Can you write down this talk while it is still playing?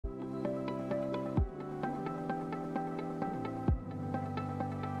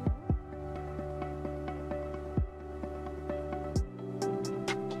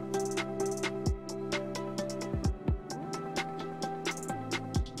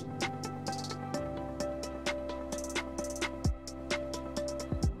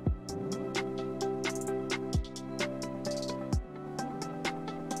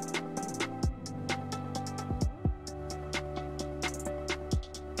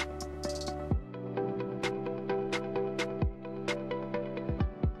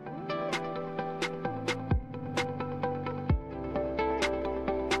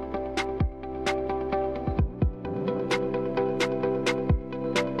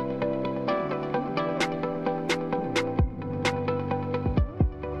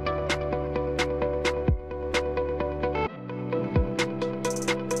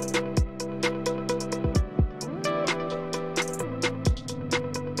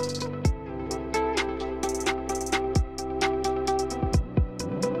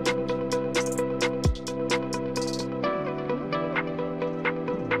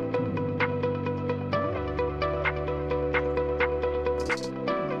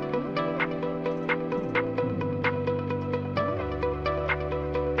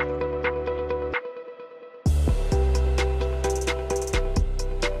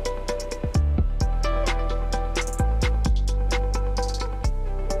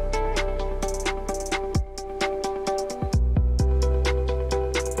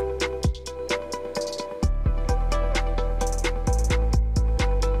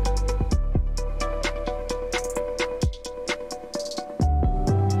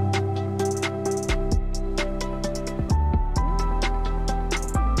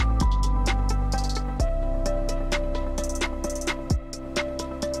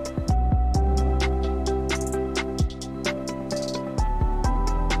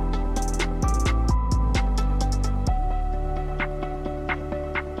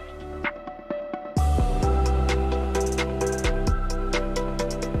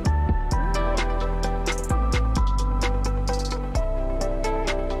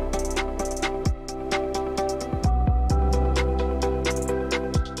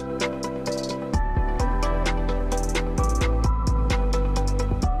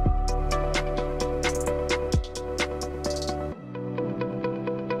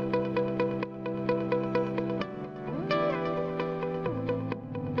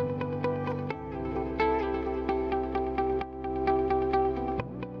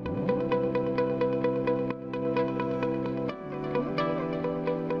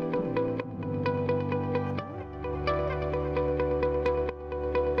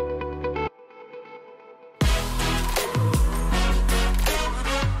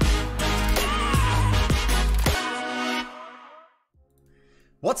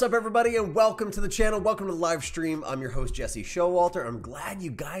What's up, everybody, and welcome to the channel. Welcome to the live stream. I'm your host, Jesse Showalter. I'm glad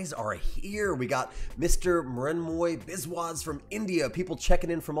you guys are here. We got Mr. Mrenmoy Biswas from India, people checking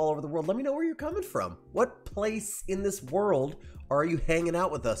in from all over the world. Let me know where you're coming from. What place in this world are you hanging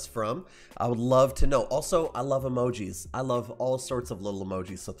out with us from? I would love to know. Also, I love emojis. I love all sorts of little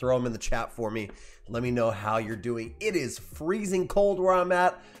emojis, so throw them in the chat for me. Let me know how you're doing. It is freezing cold where I'm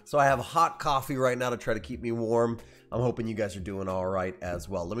at, so I have hot coffee right now to try to keep me warm. I'm hoping you guys are doing all right as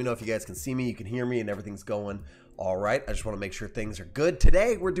well. Let me know if you guys can see me, you can hear me, and everything's going all right. I just want to make sure things are good.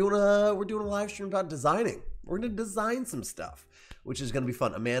 Today, we're doing a live stream about designing. We're going to design some stuff, which is going to be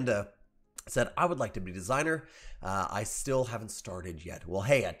fun. Amanda said, I would like to be a designer. I still haven't started yet. Well,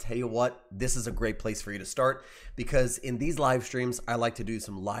 hey, I tell you what, this is a great place for you to start, because in these live streams, I like to do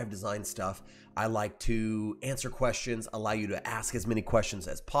some live design stuff. I like to answer questions, allow you to ask as many questions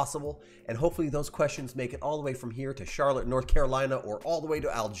as possible, and hopefully those questions make it all the way from here to Charlotte, North Carolina, or all the way to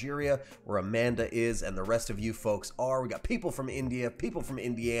Algeria, where Amanda is and the rest of you folks are. We got people from India, people from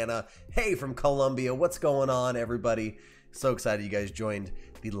Indiana, hey, from Colombia. What's going on, everybody? So excited you guys joined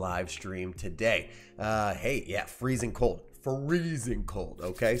the live stream today. Hey, yeah, freezing cold,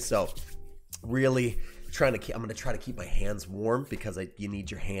 okay? So really I'm gonna try to keep my hands warm, because you need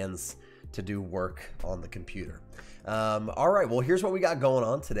your hands to do work on the computer. All right, well, here's what we got going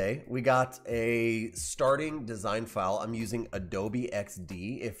on today. We got a starting design file. I'm using Adobe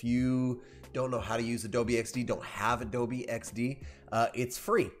XD. If you don't know how to use Adobe XD, don't have Adobe XD, it's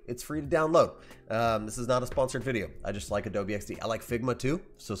free. It's free to download. This is not a sponsored video. I just like Adobe XD. I like Figma too,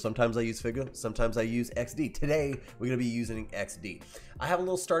 so sometimes I use Figma, sometimes I use XD. Today, we're gonna be using XD. I have a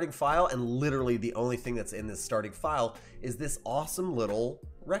little starting file, and literally the only thing that's in this starting file is this awesome little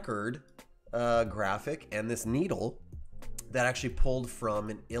record graphic and this needle that actually pulled from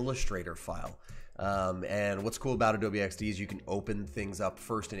an Illustrator file. And what's cool about Adobe XD is you can open things up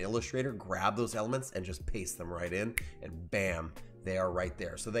first in Illustrator, grab those elements, and just paste them right in, and bam, they are right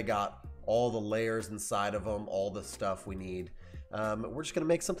there. So they got all the layers inside of them, all the stuff we need. We're just gonna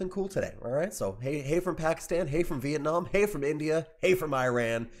make something cool today, all right? So hey from Pakistan, hey from Vietnam, hey from India, hey from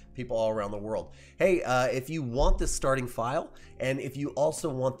Iran, people all around the world. Hey, if you want this starting file, and if you also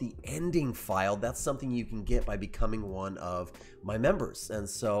want the ending file, that's something you can get by becoming one of my members. And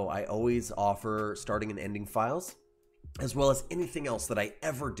so I always offer starting and ending files, as well as anything else that I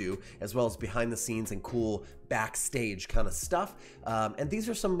ever do, as well as behind the scenes and cool backstage kind of stuff. And these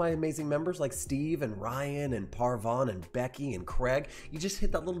are some of my amazing members, like Steve and Ryan and Parvon and Becky and Craig. You just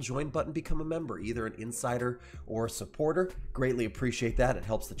hit that little join button, become a member, either an insider or a supporter. Greatly appreciate that. It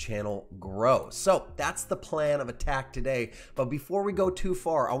helps the channel grow. So that's the plan of attack today. But before we go too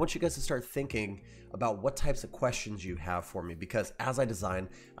far, I want you guys to start thinking about what types of questions you have for me, because as I design,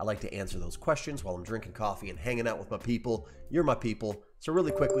 I like to answer those questions while I'm drinking coffee and hanging out with my people. You're my people. So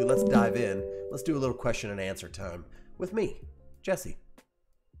really quickly, let's dive in. Let's do a little question and answer time with me, Jesse.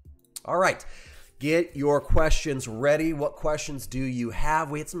 All right, get your questions ready. What questions do you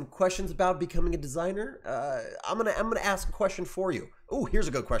have? We had some questions about becoming a designer. I'm gonna ask a question for you. Oh, here's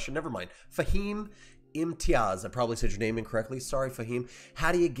a good question. Never mind. Fahim Imtiaz, I probably said your name incorrectly. Sorry, Fahim.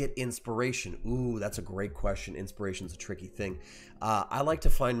 How do you get inspiration? Ooh, that's a great question. Inspiration's a tricky thing. I like to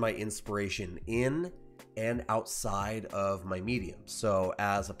find my inspiration in and outside of my medium. So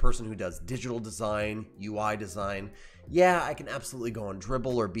as a person who does digital design, UI design, yeah, I can absolutely go on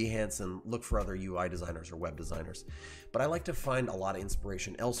Dribbble or Behance and look for other UI designers or web designers. But I like to find a lot of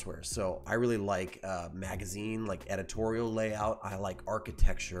inspiration elsewhere. So I really like magazine, like editorial layout. I like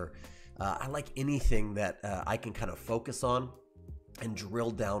architecture. I like anything that I can kind of focus on and drill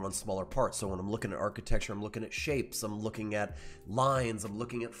down on smaller parts. So when I'm looking at architecture, I'm looking at shapes, I'm looking at lines, I'm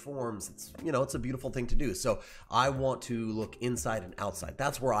looking at forms. It's, you know, it's a beautiful thing to do. So I want to look inside and outside.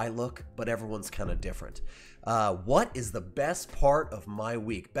 That's where I look, but everyone's kind of different. What is the best part of my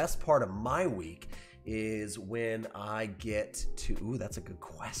week? Best part of my week is when I get to, ooh, that's a good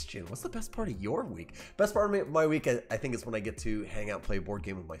question. What's the best part of your week? Best part of my week, I think, is when I get to hang out, play a board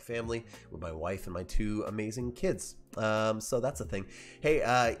game with my family, with my wife and my two amazing kids. So that's a thing. Hey,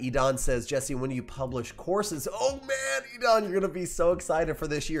 Edan says, Jesse, when do you publish courses? Oh man, Edan, you're gonna be so excited for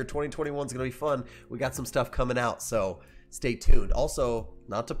this year. 2021 is gonna be fun. We got some stuff coming out, so stay tuned. Also,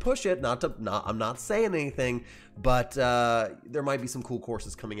 not to push it, I'm not saying anything, but there might be some cool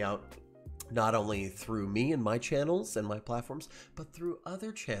courses coming out, not only through me and my channels and my platforms, but through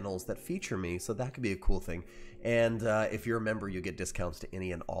other channels that feature me. So that could be a cool thing. And if you're a member, you get discounts to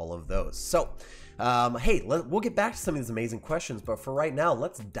any and all of those. So, hey, we'll get back to some of these amazing questions. But for right now,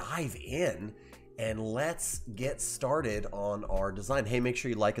 let's dive in and let's get started on our design. Hey, make sure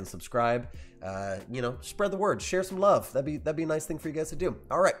you like and subscribe. You know, spread the word, share some love. That'd be a nice thing for you guys to do.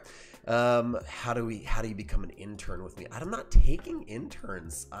 All right. How do you become an intern with me? I'm not taking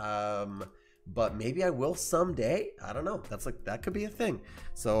interns. But maybe I will someday. I don't know. That could be a thing.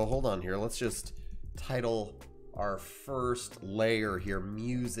 So hold on here. Let's just title our first layer here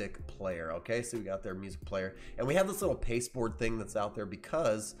music player. Okay, so we got their music player, and we have this little pasteboard thing that's out there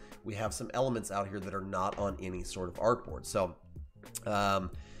because we have some elements out here that are not on any sort of artboard. So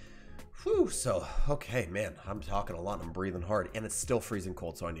so okay, man, I'm talking a lot and I'm breathing hard, and it's still freezing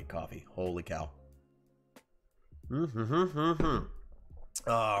cold, so I need coffee. Holy cow.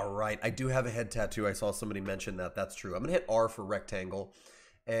 All right, I do have a head tattoo. I saw somebody mention that. That's true. I'm gonna hit R for rectangle,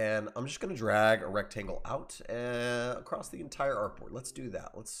 and I'm just gonna drag a rectangle out across the entire artboard. Let's do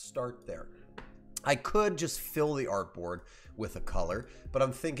that. Let's start there. I could just fill the artboard with a color, but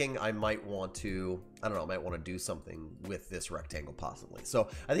I'm thinking I might want to, I don't know, I might want to do something with this rectangle possibly. So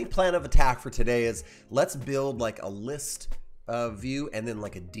I think plan of attack for today is let's build like a list view and then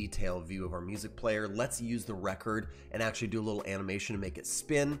like a detailed view of our music player. Let's use the record and actually do a little animation to make it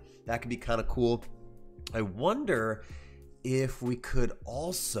spin. That could be kind of cool. I wonder if we could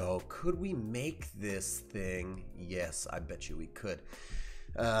also, could we make this thing? Yes, I bet you we could.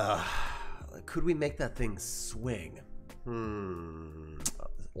 Could we make that thing swing?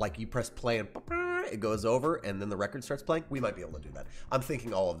 Like you press play and it goes over and then the record starts playing. We might be able to do that. I'm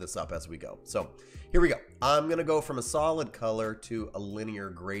thinking all of this up as we go. So here we go. I'm gonna go from a solid color to a linear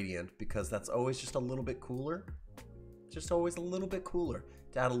gradient because that's always just a little bit cooler. Just always a little bit cooler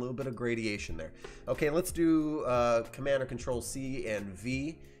to add a little bit of gradation there. Okay, let's do Command or Control C and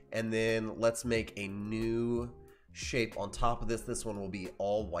V, and then let's make a new shape on top of this. This one will be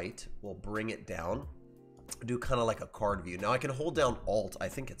all white. We'll bring it down. Do kind of like a card view. Now I can hold down Alt, I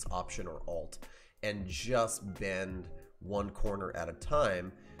think it's Option or Alt, and just bend one corner at a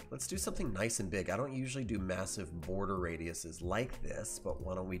time. Let's do something nice and big. I don't usually do massive border radiuses like this, but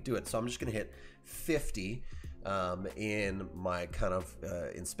why don't we do it? So I'm just gonna hit 50 in my kind of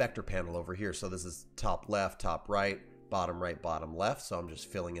inspector panel over here. So this is top left, top right, bottom left. So I'm just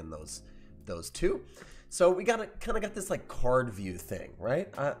filling in those two. So we kind of got this like card view thing,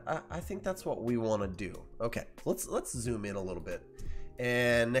 right? I think that's what we want to do. Okay, let's zoom in a little bit.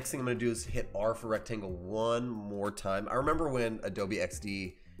 And next thing I'm going to do is hit R for rectangle one more time. I remember when Adobe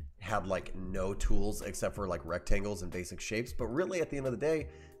XD had like no tools except for like rectangles and basic shapes, but really at the end of the day,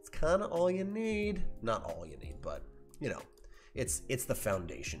 it's kind of all you need. Not all you need, but you know, it's the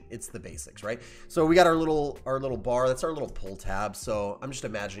foundation. It's the basics, right? So we got our little bar. That's our little pull tab. So I'm just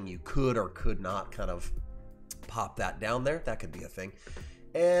imagining you could or could not kind of pop that down there. That could be a thing.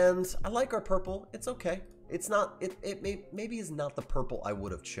 And I like our purple. It's okay. It's not. Maybe is not the purple I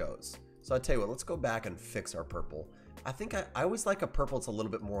would have chose. So I tell you what. Let's go back and fix our purple. I think I always like a purple. It's a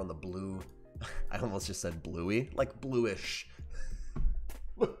little bit more on the blue. I almost just said bluey, like bluish.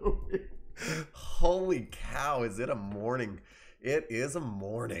 Holy cow! Is it a morning? It is a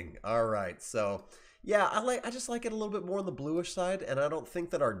morning. All right, so yeah, I just like it a little bit more on the bluish side, and I don't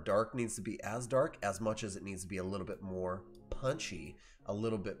think that our dark needs to be as dark as much as it needs to be a little bit more punchy, a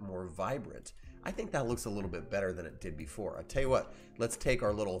little bit more vibrant. I think that looks a little bit better than it did before. I tell you what, let's take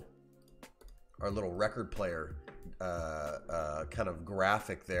our little record player kind of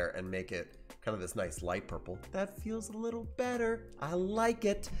graphic there and make it kind of this nice light purple. That feels a little better. I like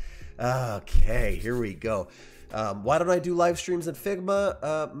it. Okay, here we go. Why don't I do live streams in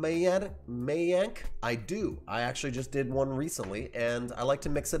Figma, Mayank? I do. I actually just did one recently, and I like to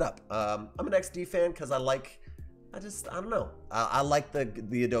mix it up. I'm an XD fan because I don't know. I like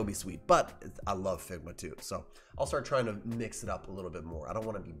the Adobe suite, but I love Figma too. So I'll start trying to mix it up a little bit more. I don't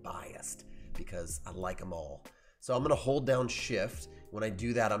want to be biased because I like them all. So I'm going to hold down Shift. When I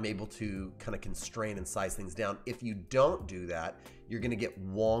do that, I'm able to kind of constrain and size things down. If you don't do that, you're going to get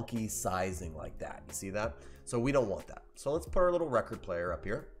wonky sizing like that. You see that? So we don't want that. So let's put our little record player up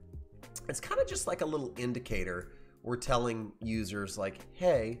here. It's kind of just like a little indicator. We're telling users like,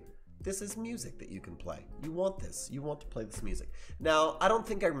 hey, this is music that you can play. You want this. You want to play this music. Now, I don't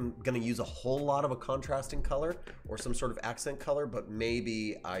think I'm going to use a whole lot of a contrasting color or some sort of accent color, but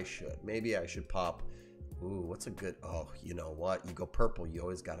maybe I should. Maybe I should pop. Ooh, what's a good, oh, you know what? You go purple, you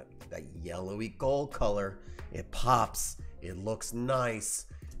always got it, that yellowy gold color. It pops, it looks nice.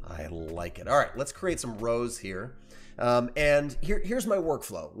 I like it. All right, let's create some rows here. And here's my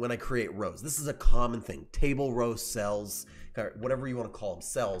workflow when I create rows. This is a common thing. Table, rows, cells, whatever you want to call them,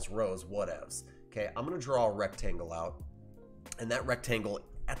 cells, rows, whatevs. Okay, I'm gonna draw a rectangle out. And that rectangle,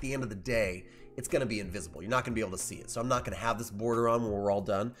 at the end of the day, it's going to be invisible. You're not going to be able to see it. So I'm not going to have this border on when we're all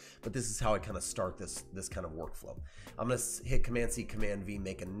done, but this is how I kind of start this kind of workflow. I'm going to hit Command-C, Command-V,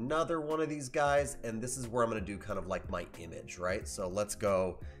 make another one of these guys, and this is where I'm going to do kind of like my image, right? So let's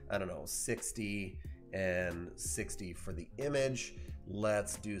go, I don't know, 60 and 60 for the image.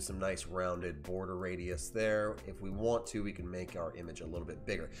 Let's do some nice rounded border radius there. If we want to, we can make our image a little bit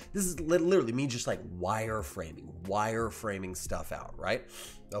bigger. This is literally me just like wireframing stuff out, right?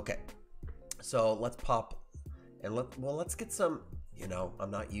 Okay, so let's pop and let's get some, you know,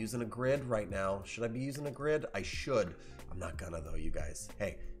 I'm not using a grid right now. Should I be using a grid? I should. I'm not gonna though, you guys.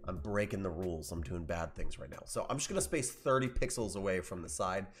 Hey, I'm breaking the rules. I'm doing bad things right now. So I'm just gonna space 30 pixels away from the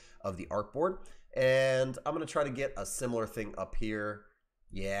side of the artboard. And I'm gonna try to get a similar thing up here.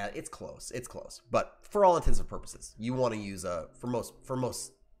 Yeah, it's close. It's close. But for all intents and purposes, you want to use for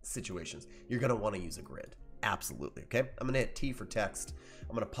most situations, you're gonna want to use a grid. Absolutely. Okay. I'm gonna hit T for text.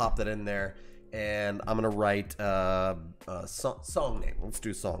 I'm gonna pop that in there, and I'm gonna write song name. Let's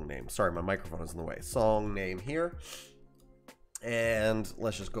do song name. Sorry, my microphone is in the way. Song name here, and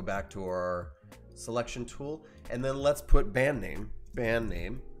let's just go back to our selection tool, and then let's put band name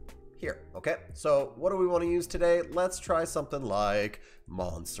here. Okay, so what do we want to use today? Let's try something like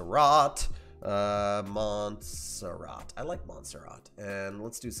Montserrat. Montserrat. I like Montserrat. And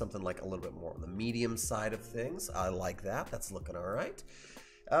let's do something like a little bit more on the medium side of things. I like that. That's looking all right.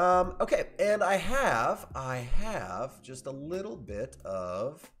 Okay, and I have just a little bit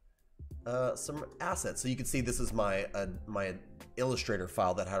of some assets. So you can see this is my my Illustrator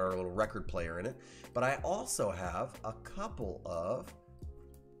file that had our little record player in it. But I also have a couple of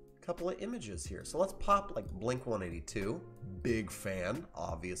images here. So let's pop like Blink-182. Big fan,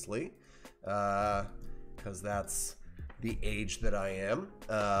 obviously, because that's the age that I am.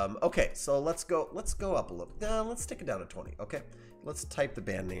 Okay, so let's go up a little. Let's stick it down to 20. Okay, let's type the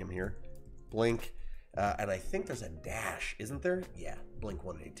band name here, Blink, and I think there's a dash, isn't there? Yeah,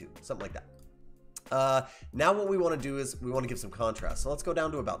 Blink-182, something like that. Now what we want to do is we want to give some contrast. So let's go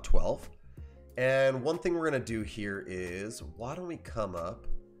down to about 12. And one thing we're going to do here is, why don't we come up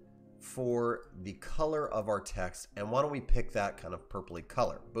for the color of our text, and why don't we pick that kind of purpley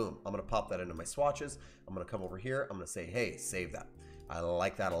color? Boom. I'm going to pop that into my swatches. I'm going to come over here. I'm going to say, hey, save that. I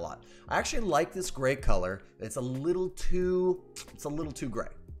like that a lot. I actually like this gray color. It's a little too gray.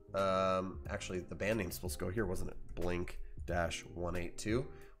 Actually, the band name's supposed to go here, wasn't it? Blink-182.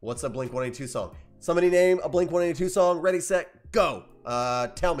 What's a Blink-182 song? Somebody name a Blink-182 song. Ready, set, go.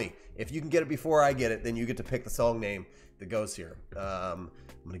 Tell me. If you can get it before I get it, then you get to pick the song name that goes here.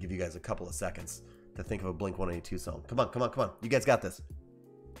 I'm going to give you guys a couple of seconds to think of a Blink-182 song. Come on, come on, come on. You guys got this.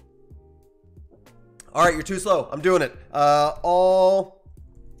 All right, you're too slow. I'm doing it. All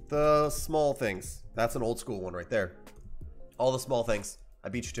the small things. That's an old school one right there. All the small things. I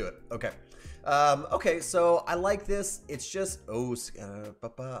beat you to it. Okay. Okay, so I like this. It's just,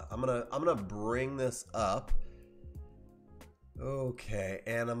 I'm gonna bring this up. Okay,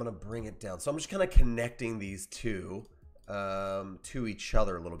 and I'm gonna bring it down. So I'm just kind of connecting these two to each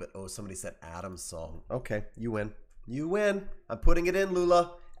other a little bit. Oh, somebody said Adam's song. Okay, you win. You win. I'm putting it in,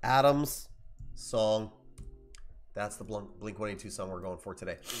 Lula. Adam's song. That's the Blink-182 song we're going for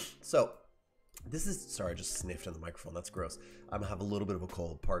today. So this is, sorry, I just sniffed in the microphone. That's gross. I'm gonna have a little bit of a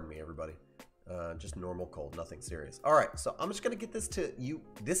cold. Pardon me, everybody. Just normal cold, nothing serious. All right, so I'm just gonna get this to you.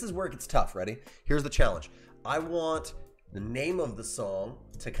 This is where it gets tough. Ready? Here's the challenge. I want the name of the song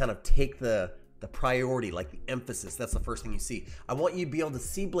to kind of take the priority, like the emphasis. That's the first thing you see. I want you to be able to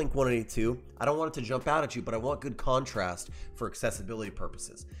see Blink-182. I don't want it to jump out at you, but I want good contrast for accessibility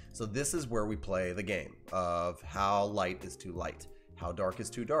purposes. So this is where we play the game of how light is too light, how dark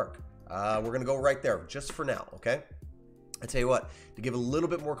is too dark. We're gonna go right there just for now, okay? I tell you what, to give a little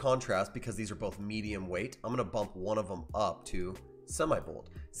bit more contrast, because these are both medium weight, I'm gonna bump one of them up to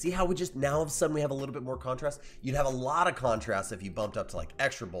semi-bold. See how we just, now all of a sudden we have a little bit more contrast? You'd have a lot of contrast if you bumped up to like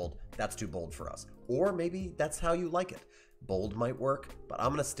extra bold. That's too bold for us. Or maybe that's how you like it. Bold might work, but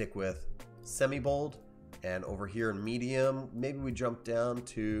I'm gonna stick with semi-bold, and over here in medium, maybe we jump down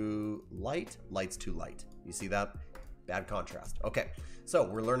to light. Light's too light. You see that? Bad contrast. Okay, so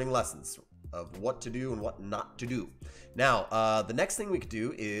we're learning lessons of what to do and what not to do. Now, the next thing we could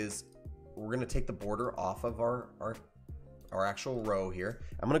do is we're gonna take the border off of our actual row here.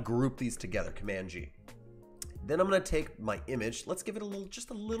 I'm gonna group these together, Command G. Then I'm gonna take my image. Let's give it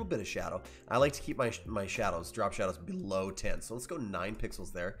just a little bit of shadow. I like to keep my shadows, drop shadows below 10. So let's go 9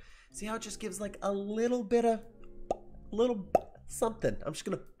 pixels there. See how it just gives like a little bit of, something. I'm just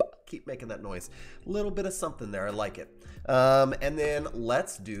gonna keep making that noise. A little bit of something there, I like it. And then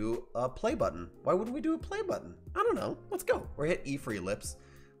let's do a play button. Why wouldn't we do a play button? I don't know, let's go. Or hit E for ellipse.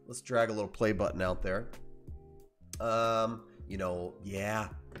 let's drag a little play button out there. You know, yeah,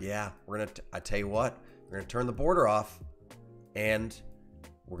 we're gonna, I tell you what, we're gonna turn the border off and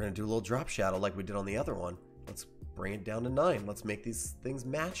we're gonna do a little drop shadow like we did on the other one. Let's bring it down to 9. Let's make these things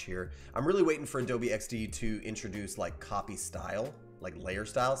match here. I'm really waiting for Adobe XD to introduce like copy style, like layer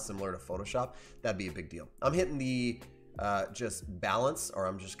style, similar to Photoshop. That'd be a big deal. I'm hitting the just balance, or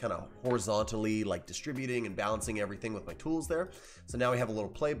I'm just kind of horizontally like distributing and balancing everything with my tools there. So now we have a little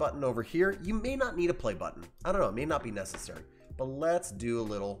play button over here. You may not need a play button. I don't know, it may not be necessary, but let's do a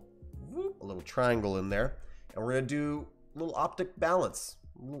little triangle in there, and we're gonna do a little optic balance,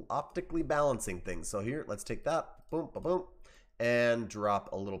 a little optically balancing things. So here, let's take that, boom, boom, boom, and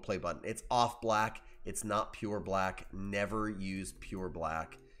drop a little play button. It's off black. It's not pure black. Never use pure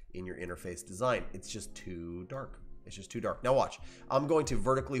black in your interface design. It's just too dark. It's just too dark. Now watch. I'm going to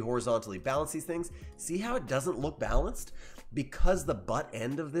vertically, horizontally balance these things. See how it doesn't look balanced? Because the butt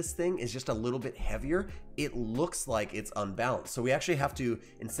end of this thing is just a little bit heavier, it looks like it's unbalanced. So we actually have to,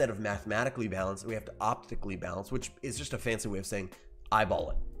 instead of mathematically balance, we have to optically balance, which is just a fancy way of saying eyeball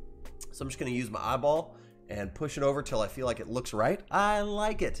it. So I'm just gonna use my eyeball and push it over till I feel like it looks right. I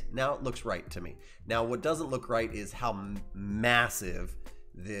like it. Now it looks right to me. Now what doesn't look right is how massive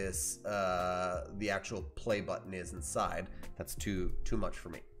this the actual play button is inside. That's too much for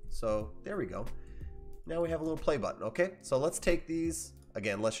me. So there we go. Now we have a little play button. Okay, so let's take these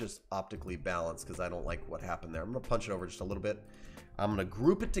again. Let's just optically balance because I don't like what happened there. I'm gonna punch it over just a little bit. I'm gonna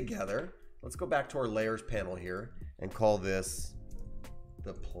group it together. Let's go back to our layers panel here and call this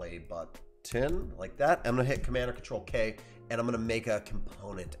the play button, like that. I'm gonna hit Command or Control K, and I'm gonna make a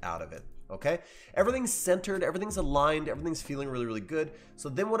component out of it. Okay, everything's centered, everything's aligned, everything's feeling really, really good. So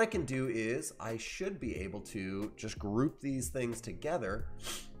then what I can do is I should be able to just group these things together.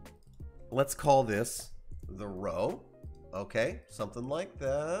 Let's call this the row. Okay, something like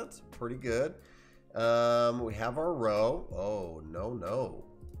that. Pretty good. We have our row. Oh, no.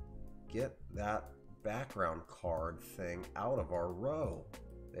 Get that background card thing out of our row.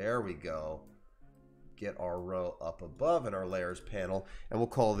 There we go. Get our row up above in our layers panel, and we'll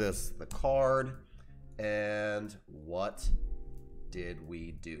call this the card. And what did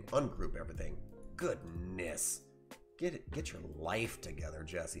we do? Ungroup everything. Goodness. Get your life together,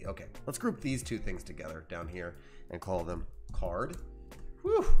 Jesse. Okay, let's group these two things together down here and call them card.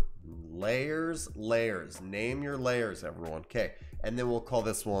 Whew. Layers. Name your layers, everyone. Okay, and then we'll call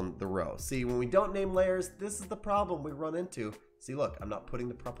this one the row. See, when we don't name layers, this is the problem we run into. See, look, I'm not putting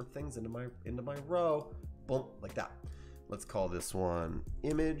the proper things into my row. Boom, like that. Let's call this one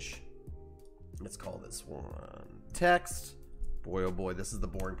image. Let's call this one text. Boy, oh boy, this is the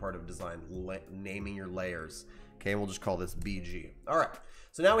boring part of design, naming your layers. Okay, we'll just call this BG. All right,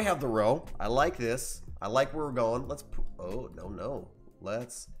 so now we have the row. I like this. I like where we're going. Let's, oh, no.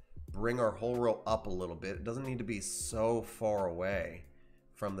 Let's bring our whole row up a little bit. It doesn't need to be so far away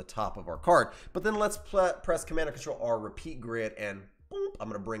from the top of our card. But then let's press Command or Control R, repeat grid, and boom, I'm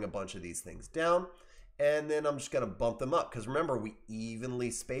gonna bring a bunch of these things down. And then I'm just gonna bump them up, because remember, we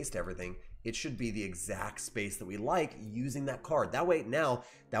evenly spaced everything. It should be the exact space that we like using that card. That way, now,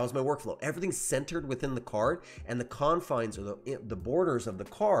 that was my workflow. Everything's centered within the card, and the confines, or the borders of the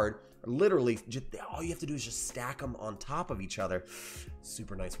card, are literally, just, all you have to do is just stack them on top of each other.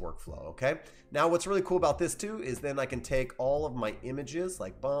 Super nice workflow, okay? Now, what's really cool about this, too, is then I can take all of my images,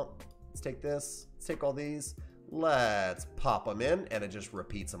 like, bump, let's take this, let's take all these, let's pop them in, and it just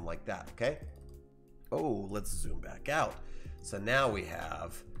repeats them like that, okay? Oh, let's zoom back out. So now we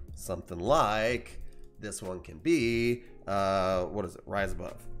have something like, this one can be, what is it, Rise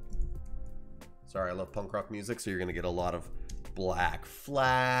Above. Sorry, I love punk rock music, so you're gonna get a lot of Black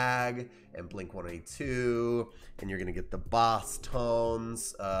Flag and Blink-182, and you're gonna get the Boss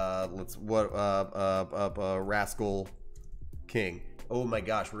Tones, Rascal King. Oh my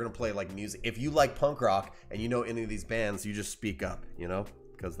gosh, we're gonna play like music. If you like punk rock and you know any of these bands, you just speak up, you know,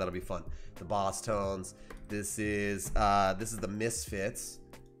 because that'll be fun. The Boss Tones. This is the Misfits.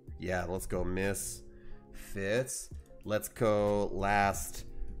 Yeah, let's go Misfits. Let's go Last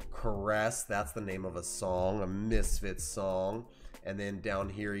Caress. That's the name of a song, a Misfits song. And then down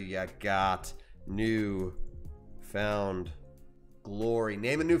here you got New Found Glory.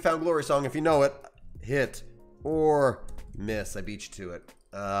 Name a New Found Glory song if you know it. Hit or miss. I beat you to it.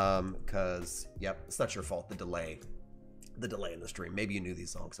 Cause yep, it's not your fault. The delay in the stream. Maybe you knew these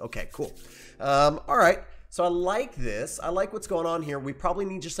songs. Okay, cool. All right. So I like this. I like what's going on here. We probably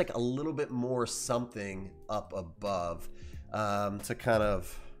need just like a little bit more something up above to kind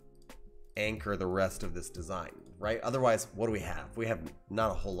of anchor the rest of this design, right? Otherwise, what do we have? We have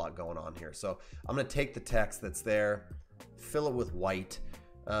not a whole lot going on here. So I'm going to take the text that's there, fill it with white,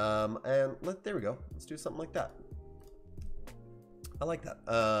 There we go. Let's do something like that. I like that.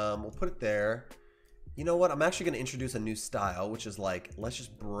 We'll put it there. You know what? I'm actually going to introduce a new style, which is like, let's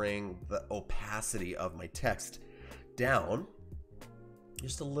just bring the opacity of my text down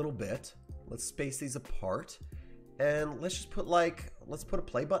just a little bit. Let's space these apart. And let's just put let's put a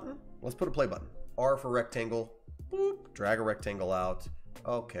play button. Let's put a play button. R for rectangle. Boop. Drag a rectangle out.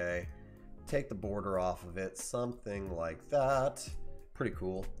 Okay. Take the border off of it. Something like that. Pretty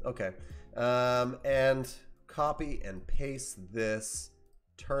cool. Okay. And copy and paste this.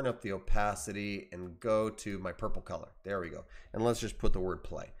 Turn up the opacity and go to my purple color. There we go. And let's just put the word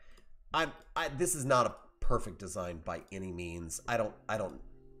play. This is not a perfect design by any means. I don't,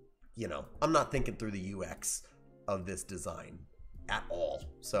 you know, I'm not thinking through the UX of this design at all.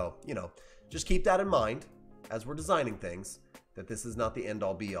 So, you know, just keep that in mind as we're designing things, that this is not the end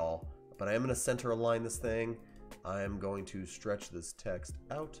all be all, but I am going to center align this thing. I am going to stretch this text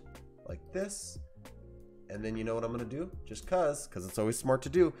out like this. And then you know what I'm going to do? Just because it's always smart to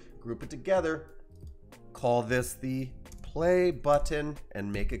do, group it together, call this the play button,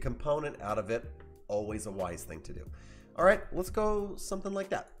 and make a component out of it. Always a wise thing to do. All right, let's go something like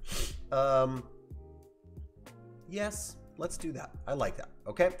that. Yes, let's do that. I like that.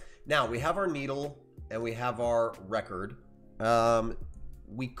 Okay, now we have our needle and we have our record.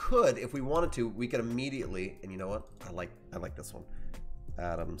 We could, if we wanted to, we could immediately, and you know what? I like this one.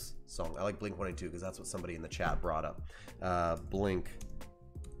 Adam's song. I like Blink-182 because that's what somebody in the chat brought up.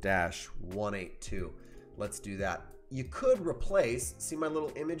 Blink-182. Let's do that. You could replace, see my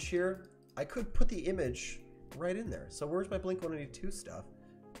little image here? I could put the image right in there. So where's my Blink-182 stuff?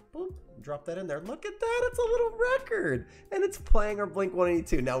 Boop, drop that in there. Look at that, it's a little record. And it's playing our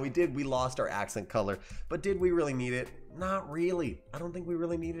Blink-182. Now we lost our accent color, but did we really need it? Not really. I don't think we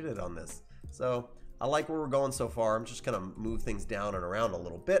really needed it on this. So I like where we're going so far. I'm just gonna move things down and around a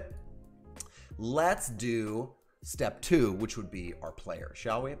little bit. Let's do step 2, which would be our player,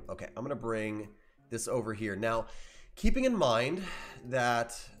 shall we? Okay, I'm gonna bring this over here. Now, keeping in mind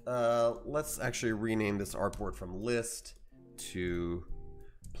that, let's actually rename this artboard from list to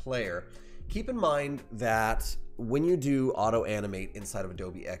player. Keep in mind that when you do auto animate inside of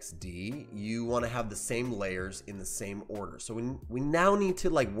Adobe XD, you want to have the same layers in the same order. So we now need to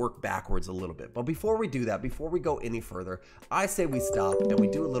like work backwards a little bit. But before we do that, before we go any further, I say we stop and we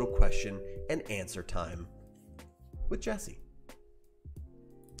do a little question and answer time with Jesse.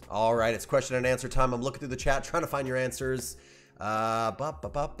 All right, it's question and answer time. I'm looking through the chat, trying to find your answers.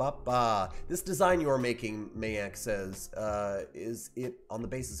 This design you're making, Mayak says, is it on the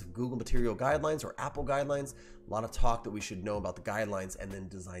basis of Google Material Guidelines or Apple Guidelines? A lot of talk that we should know about the guidelines and then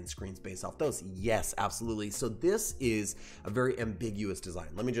design screens based off those. Yes, absolutely. So this is a very ambiguous design.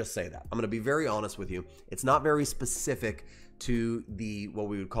 Let me just say that. I'm going to be very honest with you. It's not very specific to the what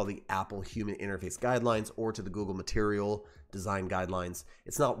we would call the Apple Human Interface Guidelines or to the Google Material Design Guidelines.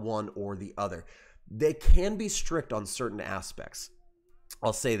 It's not one or the other. They can be strict on certain aspects.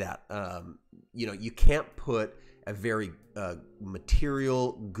 I'll say that. You know, you can't put a very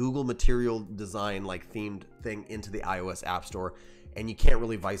Google material design like themed thing into the iOS App Store, and you can't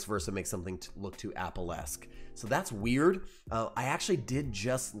really vice versa make something to look too Apple-esque. So that's weird. I actually did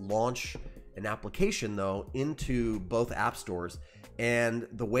just launch an application though into both app stores, and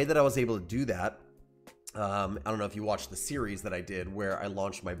the way that I was able to do that, I don't know if you watched the series that I did where I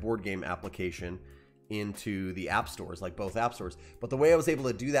launched my board game application into the app stores, like both app stores. But the way I was able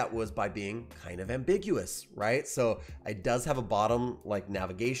to do that was by being kind of ambiguous, right? So it does have a bottom like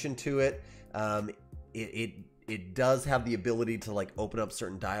navigation to it. It does have the ability to like open up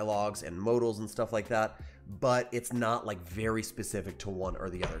certain dialogues and modals and stuff like that, but it's not like very specific to one or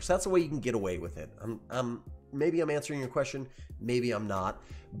the other. So that's the way you can get away with it. Maybe I'm answering your question, maybe I'm not,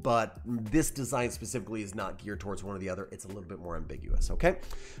 but this design specifically is not geared towards one or the other. It's a little bit more ambiguous, okay?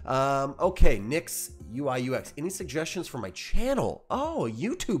 Okay, Nick's UI UX. Any suggestions for my channel? Oh, a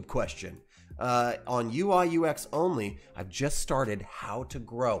YouTube question. On UI UX only, I've just started how to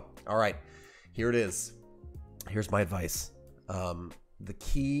grow. All right, here it is. Here's my advice. The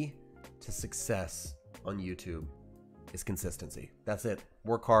key to success on YouTube is consistency. That's it.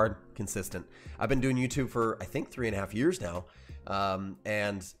 Work hard, consistent. I've been doing YouTube for, I think, 3.5 years now.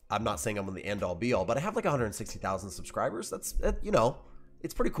 And I'm not saying I'm on the end all be all, but I have like 160,000 subscribers. That's, you know,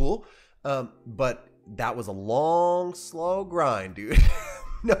 it's pretty cool. But that was a long, slow grind, dude.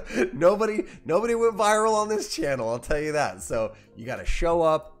 Nobody went viral on this channel, I'll tell you that. So you got to show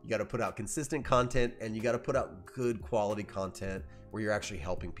up, you got to put out consistent content, and you got to put out good quality content where you're actually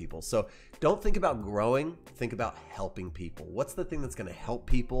helping people. So don't think about growing, think about helping people. What's the thing that's going to help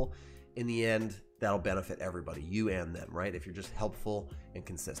people? In the end, that'll benefit everybody, you and them, right? If you're just helpful and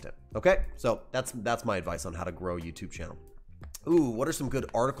consistent. Okay, so that's my advice on how to grow a YouTube channel. Ooh, what are some good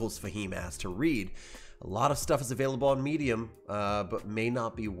articles, Fahim asked, to read? A lot of stuff is available on Medium, but may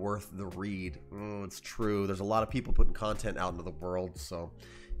not be worth the read. It's true. There's a lot of people putting content out into the world, so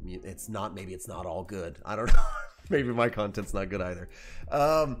maybe it's not all good. I don't know. Maybe my content's not good either.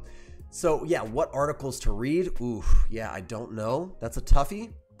 So yeah, what articles to read? Ooh, yeah, I don't know. That's a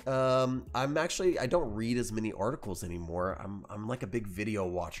toughie. I don't read as many articles anymore. I'm like a big video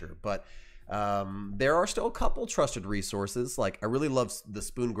watcher, but there are still a couple trusted resources. Like I really love the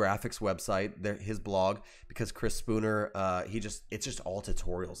Spoon Graphics website, his blog, because Chris Spooner, it's just all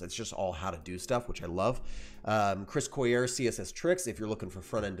tutorials. It's just all how to do stuff, which I love. Chris Coyer, CSS Tricks, if you're looking for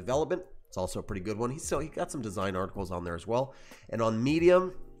front-end development, it's also a pretty good one. He got some design articles on there as well. And on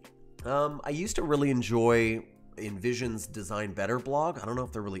Medium, I used to really enjoy Envision's Design Better blog. I don't know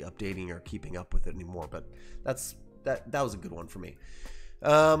if they're really updating or keeping up with it anymore, but that was a good one for me.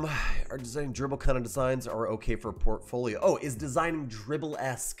 Are designing dribble kind of designs are okay for a portfolio? Oh, is designing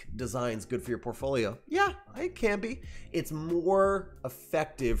dribble-esque designs good for your portfolio? Yeah, it can be. It's more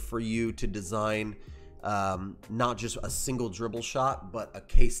effective for you to design not just a single dribble shot, but a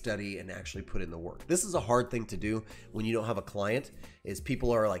case study and actually put in the work. This is a hard thing to do when you don't have a client, is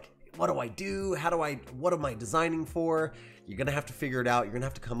people are like, what do I do? What am I designing for? You're going to have to figure it out. You're going to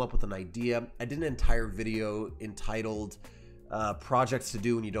have to come up with an idea. I did an entire video entitled projects to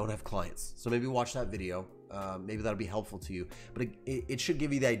do when you don't have clients. So maybe watch that video. Maybe that'll be helpful to you. But it should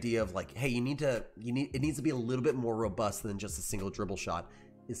give you the idea of like, hey, it needs to be a little bit more robust than just a single dribble shot,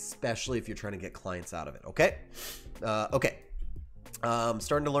 especially if you're trying to get clients out of it. Okay.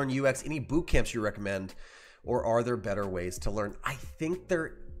 Starting to learn UX. Any boot camps you recommend, or are there better ways to learn? I think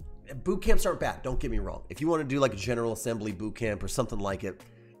boot camps aren't bad. Don't get me wrong. If you want to do like a General Assembly boot camp or something like it,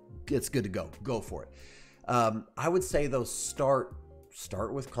 it's good to go. Go for it. I would say though, start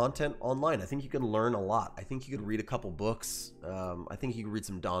with content online. I think you can learn a lot. I think you could read a couple books. I think you could read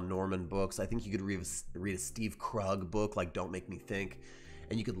some Don Norman books. I think you could read a Steve Krug book like Don't Make Me Think,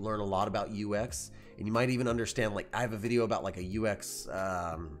 and you could learn a lot about UX. And you might even understand, like I have a video about like a UX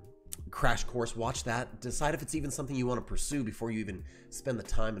crash course. Watch that. Decide if it's even something you want to pursue before you even spend the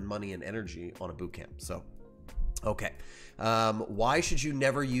time and money and energy on a boot camp. So okay. Why should you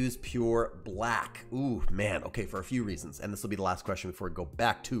never use pure black? Ooh, man. Okay, for a few reasons. And this will be the last question before we go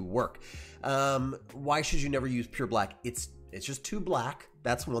back to work. Why should you never use pure black? It's just too black.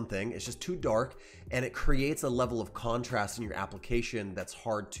 That's one thing. It's just too dark, and it creates a level of contrast in your application that's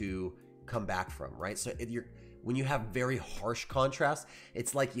hard to come back from, right? So when you have very harsh contrast,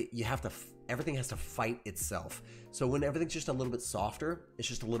 it's like everything has to fight itself. So when everything's just a little bit softer, it's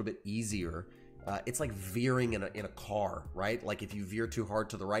just a little bit easier. It's like veering in a car, right? Like if you veer too hard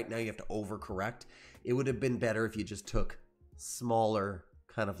to the right, now you have to overcorrect. It would have been better if you just took smaller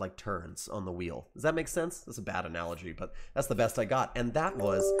kind of like turns on the wheel. Does that make sense? That's a bad analogy, but that's the best I got. And that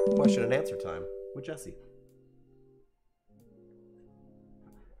was question and answer time with Jesse.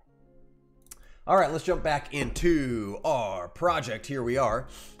 All right, let's jump back into our project. Here we are.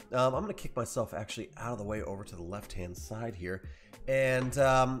 I'm going to kick myself actually out of the way over to the left-hand side here. And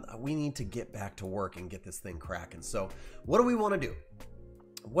we need to get back to work and get this thing cracking. So what do we want to do?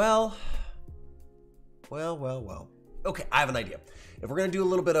 Well. Okay, I have an idea. If we're going to do a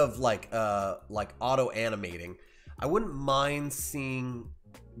little bit of like auto animating, I wouldn't mind seeing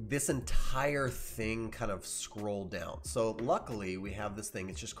this entire thing kind of scroll down. So luckily we have this thing.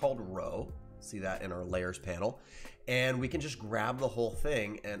 It's just called row. See that in our layers panel. And we can just grab the whole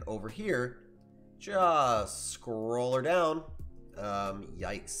thing, and over here, just scroll her down.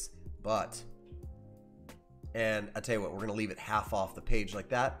 Yikes. And I tell you what, we're gonna leave it half off the page like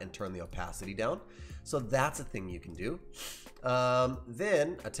that and turn the opacity down. So that's a thing you can do.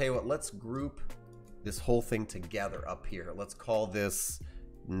 Then I tell you what, let's group this whole thing together up here. Let's call this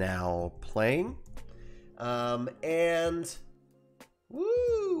now playing. And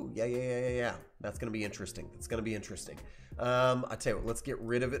woo, yeah. That's gonna be interesting. It's gonna be interesting. I tell you what, let's get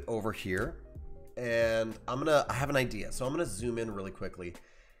rid of it over here. And I have an idea. So I'm gonna zoom in really quickly.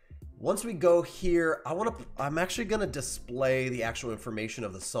 Once we go here, I'm actually gonna display the actual information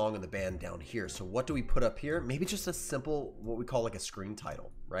of the song and the band down here. So what do we put up here? Maybe just a simple, what we call like a screen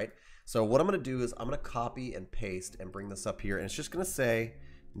title, right? So what I'm gonna do is I'm gonna copy and paste and bring this up here, and it's just gonna say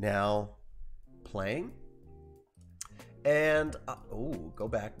now playing. And go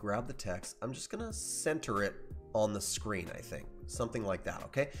back, grab the text. I'm just gonna center it on the screen, I think. Something like that,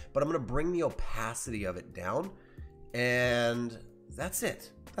 okay? But I'm gonna bring the opacity of it down, and that's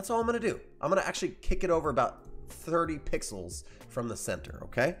it. That's all I'm gonna do. I'm gonna actually kick it over about 30 pixels from the center,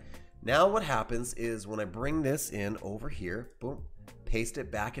 okay? Now what happens is when I bring this in over here, boom, paste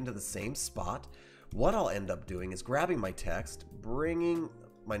it back into the same spot, what I'll end up doing is grabbing my text, bringing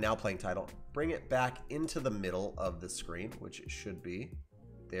my now playing title, bring it back into the middle of the screen, which it should be.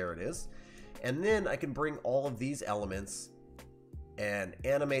 There it is. And then I can bring all of these elements and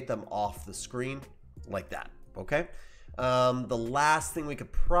animate them off the screen like that, okay? The last thing we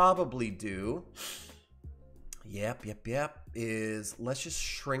could probably do, yep, is let's just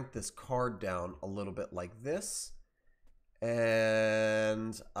shrink this card down a little bit like this.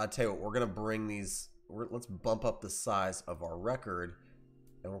 And I'll tell you what, we're gonna bring these, let's bump up the size of our record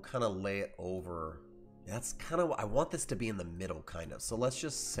and we'll kind of lay it over. That's kind of, I want this to be in the middle kind of. So let's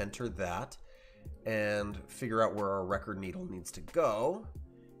just center that and figure out where our record needle needs to go.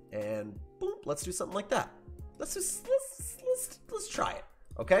 And boom, let's do something like that. Let's try it,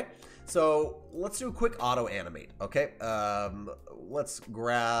 okay? So let's do a quick auto animate, okay? Let's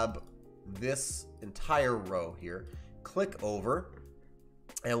grab this entire row here, click over,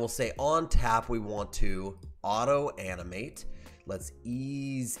 and we'll say on tap we want to auto animate. Let's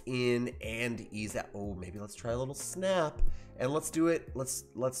ease in and ease out. Oh, maybe let's try a little snap. And let's do it,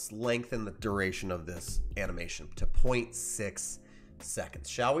 let's lengthen the duration of this animation to 0.6 seconds,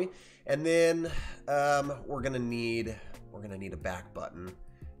 shall we? And then we're gonna need a back button.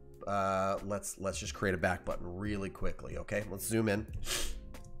 Let's just create a back button really quickly, okay? Let's zoom in.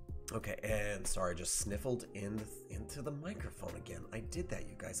 Okay, and sorry, I just sniffled into the microphone again. I did that,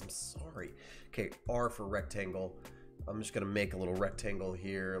 you guys, I'm sorry. Okay, R for rectangle. I'm just gonna make a little rectangle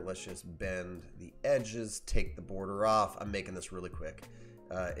here. Let's just bend the edges, take the border off. I'm making this really quick.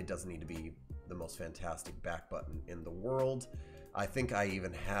 It doesn't need to be the most fantastic back button in the world. I think I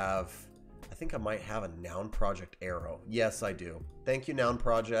might have a Noun Project arrow. Yes, I do. Thank you, Noun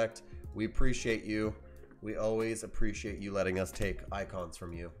Project. We appreciate you. We always appreciate you letting us take icons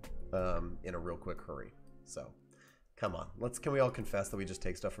from you in a real quick hurry. So come on, can we all confess that we just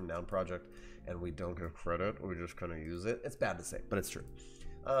take stuff from Noun Project and we don't give credit? We just kind of use it. It's bad to say, but it's true.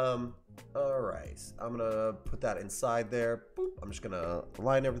 All right, I'm gonna put that inside there. Boop. I'm just gonna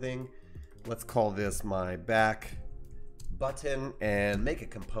align everything. Let's call this my back button and make a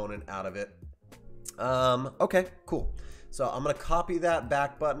component out of it. Okay, cool. So I'm gonna copy that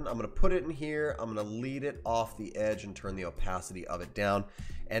back button. I'm gonna put it in here. I'm gonna lead it off the edge and turn the opacity of it down.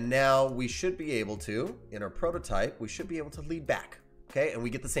 And now we should be able to, in our prototype, we should be able to lead back. Okay, and we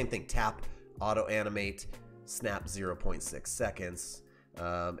get the same thing. Tap, auto animate, snap 0.6 seconds,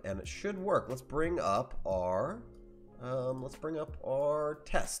 and it should work. Let's bring up our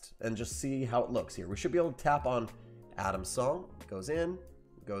test and just see how it looks here. We should be able to tap on Adam's song. Goes in,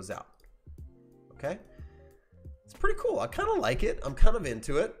 goes out. Okay, it's pretty cool. I kind of like it. I'm kind of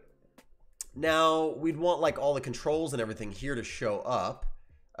into it. Now we'd want like all the controls and everything here to show up.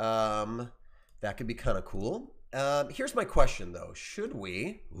 That could be kind of cool. Here's my question though. Should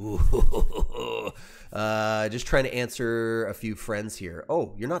we? Just trying to answer a few friends here.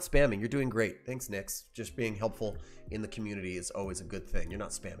 Oh, you're not spamming. You're doing great. Thanks, Nix. Just being helpful in the community is always a good thing. You're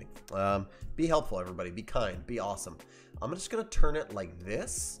not spamming. Be helpful, everybody. Be kind. Be awesome. I'm just going to turn it like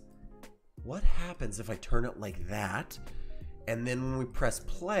this. What happens if I turn it like that? And then when we press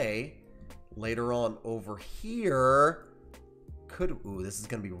play, later on over here, ooh, this is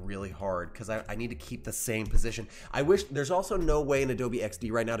gonna be really hard because I need to keep the same position. I wish, there's also no way in Adobe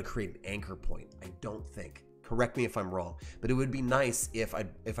XD right now to create an anchor point. I don't think. Correct me if I'm wrong, but it would be nice if I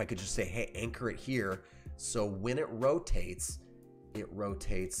could just say, hey, anchor it here. So when it rotates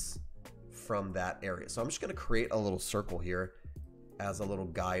from that area. So I'm just gonna create a little circle here as a little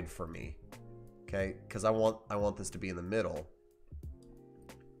guide for me. Okay, because I want this to be in the middle.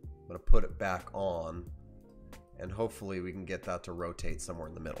 I'm gonna put it back on, and hopefully we can get that to rotate somewhere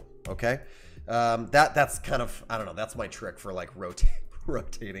in the middle. Okay, that's kind of, I don't know, that's my trick for like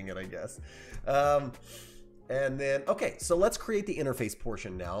rotating it, I guess. And then, okay, so let's create the interface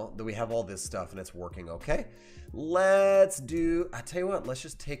portion now that we have all this stuff and it's working. Okay, let's do, I tell you what, let's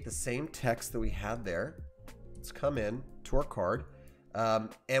just take the same text that we had there. Let's come in to our card.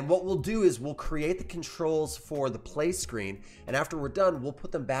 And what we'll do is we'll create the controls for the play screen, and after we're done, we'll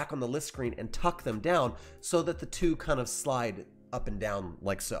put them back on the list screen and tuck them down so that the two kind of slide up and down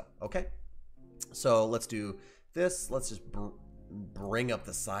like so. Okay, so let's do this. Let's just bring up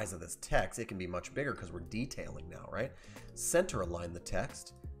the size of this text. It can be much bigger because we're detailing now, right? Center align the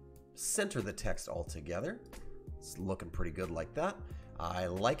text, center the text all together. It's looking pretty good like that. I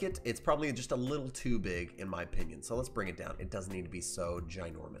like it. It's probably just a little too big in my opinion. So let's bring it down. It doesn't need to be so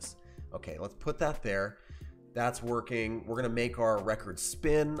ginormous. Okay, let's put that there. That's working. We're gonna make our record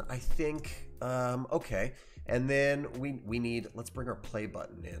spin, I think. Okay, And then we need, let's bring our play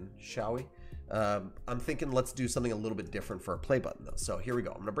button in, shall we? I'm thinking let's do something a little bit different for our play button though. So here we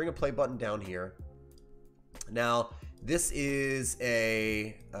go. I'm gonna bring a play button down here. Now this is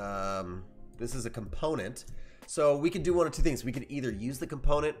a component. So we could do one of two things. We could either use the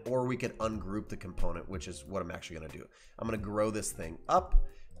component or we could ungroup the component, which is what I'm actually gonna do. I'm gonna grow this thing up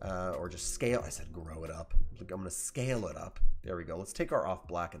or just scale. I said grow it up. I'm gonna scale it up. There we go. Let's take our off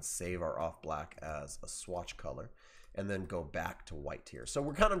black and save our off black as a swatch color and then go back to white here. So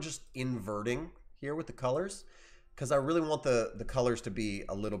we're kind of just inverting here with the colors because I really want the colors to be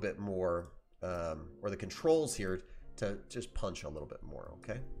a little bit more, or the controls here to just punch a little bit more,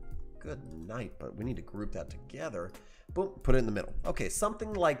 okay? Good night, but we need to group that together. Boom, put it in the middle. Okay,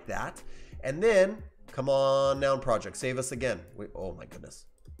 something like that. And then, come on, Noun Project, save us again. Oh my goodness,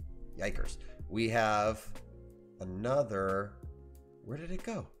 yikers. We have another, where did it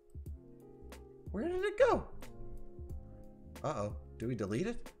go? Where did it go? Uh-oh, do we delete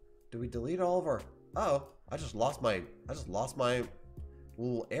it? Do we delete all of our, uh-oh, I just lost my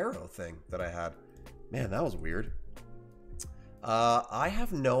little arrow thing that I had. Man, that was weird. I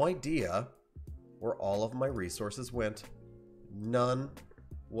have no idea where all of my resources went. None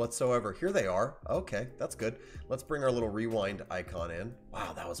whatsoever. Here they are. Okay, that's good. Let's bring our little rewind icon in.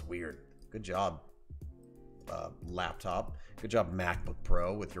 Wow, that was weird. Good job, laptop. Good job, MacBook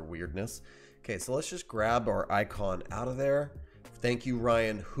Pro, with your weirdness. Okay, so let's just grab our icon out of there. Thank you,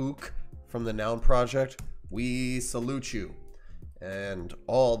 Ryan Hook from the Noun Project. We salute you and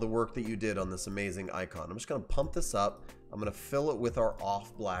all the work that you did on this amazing icon. I'm just gonna pump this up. I'm gonna fill it with our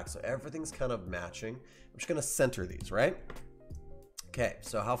off black so everything's kind of matching. I'm just gonna center these, right? Okay,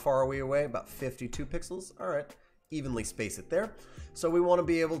 so how far are we away? About 52 pixels. All right, evenly space it there. So we wanna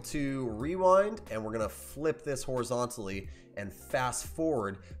be able to rewind and we're gonna flip this horizontally and fast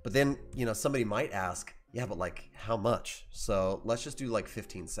forward. But then, you know, somebody might ask, yeah, but like how much? So let's just do like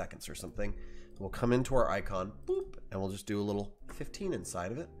 15 seconds or something. We'll come into our icon, boop, and we'll just do a little 15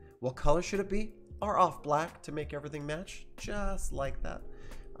 inside of it. What color should it be? Our off black to make everything match, just like that.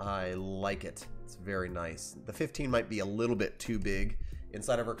 I like it. It's very nice. The 15 might be a little bit too big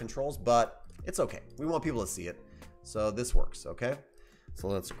inside of our controls, but it's okay. We want people to see it. So this works, okay? So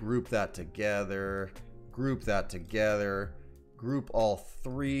let's group that together, group that together, group all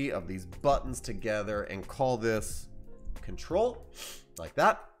three of these buttons together and call this control, like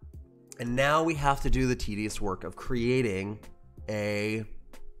that. And now we have to do the tedious work of creating a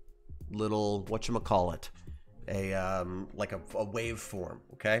little, whatchamacallit, like a waveform,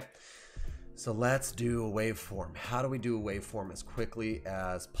 okay? So let's do a waveform. How do we do a waveform as quickly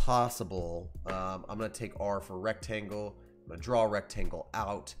as possible? I'm gonna take R for rectangle. I'm gonna draw a rectangle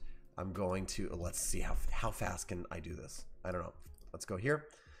out. I'm going to, let's see, how fast can I do this? I don't know. Let's go here.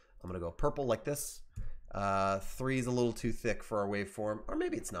 I'm gonna go purple like this. 3 is a little too thick for our waveform, or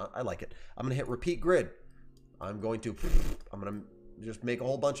maybe it's not. I like it. I'm gonna hit repeat grid. I'm gonna just make a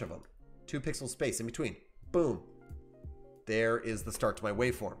whole bunch of them. 2 pixel space in between. Boom. There is the start to my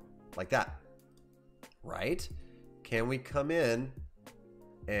waveform, like that. Right? Can we come in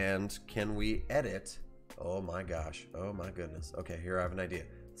and can we edit? Oh my gosh. Oh my goodness. Okay, here I have an idea.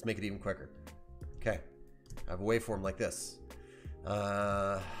 Let's make it even quicker. Okay. I have a waveform like this.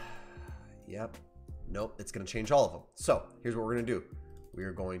 Yep. Nope, it's gonna change all of them. So here's what we're gonna do. We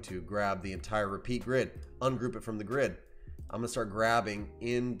are going to grab the entire repeat grid, ungroup it from the grid. I'm gonna start grabbing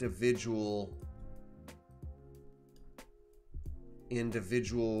individual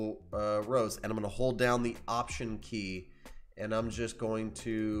rows, and I'm gonna hold down the Option key, and I'm just going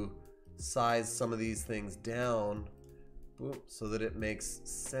to size some of these things down, boop, so that it makes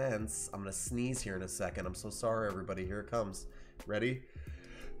sense. I'm gonna sneeze here in a second. I'm so sorry, everybody. Here it comes. Ready?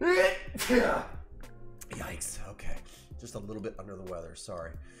 Yikes. Okay. Just a little bit under the weather.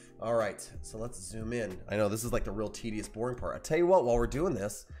 Sorry. All right. So let's zoom in. I know this is like the real tedious, boring part. I tell you what, while we're doing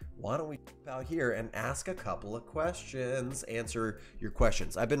this, why don't we jump out here and ask a couple of questions, answer your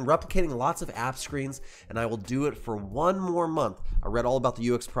questions. I've been replicating lots of app screens and I will do it for 1 more month. I read all about the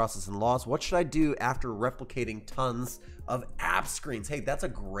UX process and laws. What should I do after replicating tons of app screens? Hey, that's a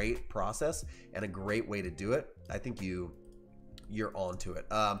great process and a great way to do it. I think you're onto it.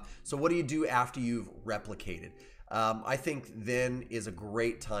 So what do you do after you've replicated? I think then is a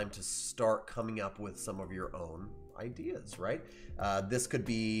great time to start coming up with some of your own ideas, right? This could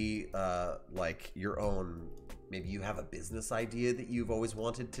be like your own, maybe you have a business idea that you've always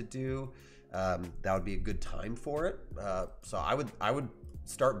wanted to do. That would be a good time for it. So I would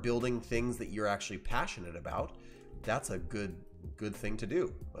start building things that you're actually passionate about. That's a good good thing to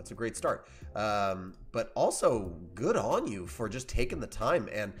do. That's a great start. But also good on you for just taking the time.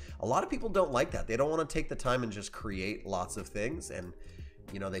 And a lot of people don't like that. They don't want to take the time and just create lots of things. And,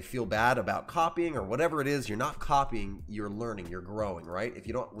 you know, they feel bad about copying or whatever it is. You're not copying, you're learning, you're growing, right?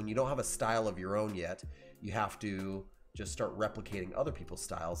 When you don't have a style of your own yet, you have to just start replicating other people's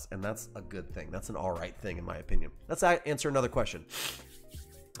styles. And that's a good thing. That's an all right thing, in my opinion. Let's answer another question.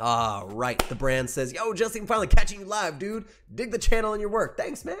 Right. The brand says, yo, Jesse, I'm finally catching you live, dude. Dig the channel and your work.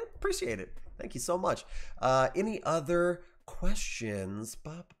 Thanks, man. Appreciate it. Thank you so much. Any other questions?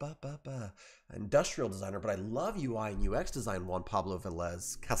 Industrial designer, but I love UI and UX design. Juan Pablo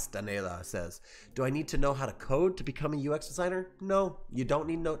Velez Castaneda says, do I need to know how to code to become a UX designer? No, you don't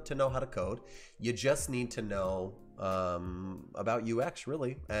need to know how to code. You just need to know about UX,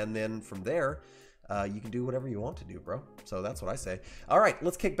 really. And then from there, you can do whatever you want to do, bro. So that's what I say. All right,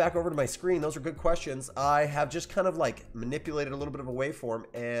 let's kick back over to my screen. Those are good questions. I have just kind of like manipulated a little bit of a waveform,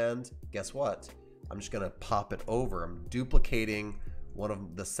 and guess what? I'm just gonna pop it over. I'm duplicating one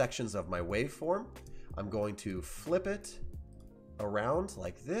of the sections of my waveform. I'm going to flip it around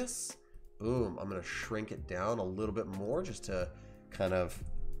like this. Boom, I'm gonna shrink it down a little bit more just to kind of,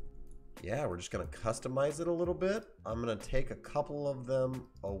 yeah, we're just gonna customize it a little bit. I'm gonna take a couple of them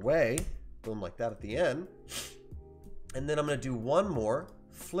away. Boom, like that at the end. And then I'm gonna do one more,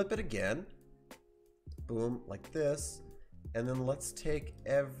 flip it again. Boom, like this. And then let's take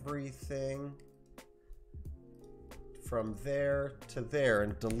everything from there to there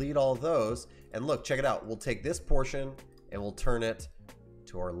and delete all those. And look, check it out. We'll take this portion and we'll turn it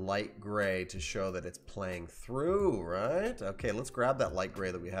to our light gray to show that it's playing through, right? Okay, let's grab that light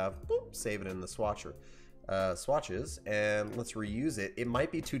gray that we have, boop, save it in the swatches, and let's reuse it. It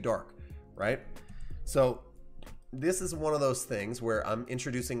might be too dark, right? So this is one of those things where I'm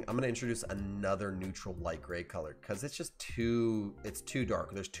gonna introduce another neutral light gray color because it's just too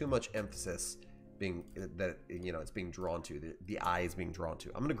dark. There's too much emphasis it's being drawn to, the eye is being drawn to.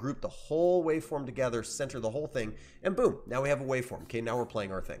 I'm gonna group the whole waveform together, center the whole thing, and boom, now we have a waveform. Okay, now we're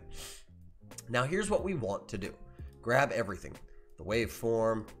playing our thing. Now here's what we want to do. Grab everything, the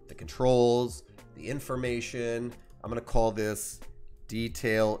waveform, the controls, the information. I'm gonna call this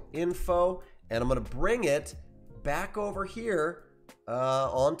detail info, and I'm gonna bring it back over here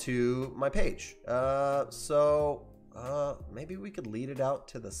onto my page. Maybe we could lead it out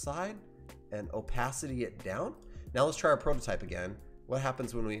to the side and opacity it down. Now let's try our prototype again. What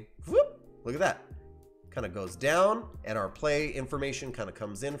happens when we, whoop, look at that. Kind of goes down and our play information kind of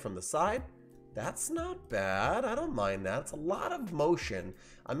comes in from the side. That's not bad, I don't mind that. It's a lot of motion.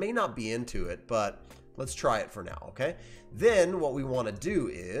 I may not be into it, but let's try it for now, okay? Then what we wanna do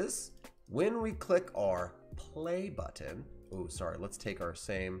is, when we click our play button, oh, sorry, let's take our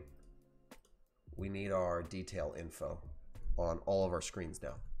same, we need our detail info on all of our screens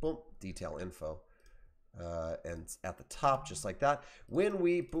now. Boom, detail info. And at the top, just like that. When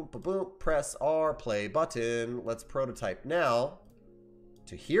we boom, boom, boom, press our play button, let's prototype now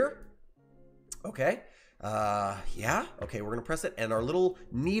to here. Okay, yeah, okay, we're gonna press it, and our little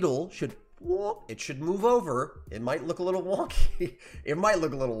needle should, it should move over. It might look a little wonky. It might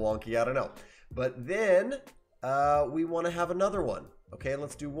look a little wonky, I don't know. But then we wanna have another one. Okay,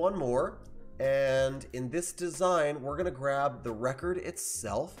 let's do one more. And in this design, we're gonna grab the record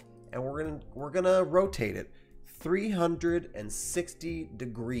itself and we're gonna rotate it 360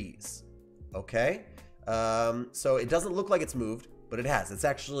 degrees. Okay, so it doesn't look like it's moved, but it has. It's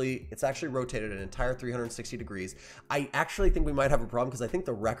actually rotated an entire 360 degrees. I actually think we might have a problem because I think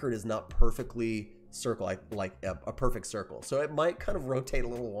the record is not perfectly like a perfect circle. So it might kind of rotate a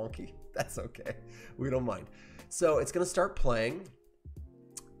little wonky. That's okay. We don't mind. So it's gonna start playing.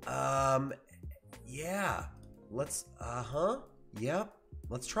 Yeah, let's, yep,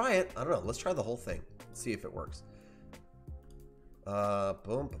 let's try it. I don't know, let's try the whole thing, see if it works.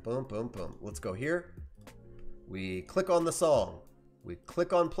 Boom, boom, boom, boom. Let's go here. We click on the song. We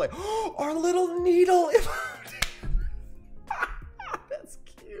click on play. Our little needle. That's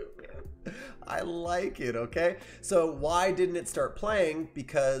cute, man. I like it, okay? So why didn't it start playing?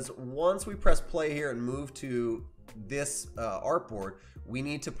 Because once we press play here and move to this artboard, we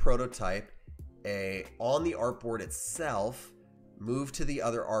need to prototype on the artboard itself, move to the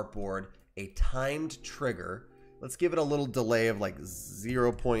other artboard, a timed trigger. Let's give it a little delay of like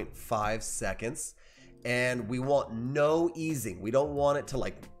 0.5 seconds. And we want no easing. We don't want it to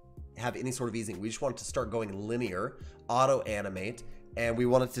like have any sort of easing. We just want it to start going linear, auto animate, and we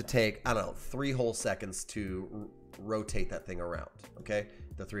want it to take, I don't know, 3 whole seconds to rotate that thing around, okay?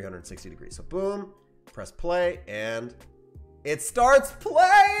 The 360 degrees. So boom, press play, and it starts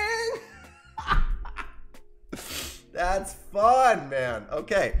playing. That's fun, man.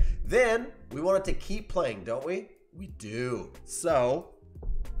 Okay, then we want it to keep playing, don't we? We do. So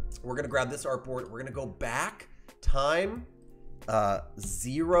we're gonna grab this artboard. We're gonna go back, time,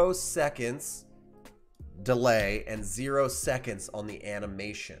 0 seconds delay and 0 seconds on the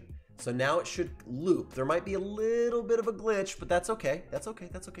animation. So now it should loop. There might be a little bit of a glitch, but that's okay. That's okay.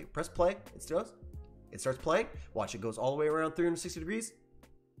 That's okay. Press play. It starts playing. Watch, it goes all the way around 360 degrees.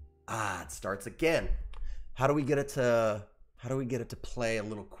 Ah, it starts again. How do we get it to play a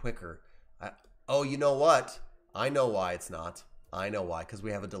little quicker? Oh, you know what? I know why it's not. I know why, because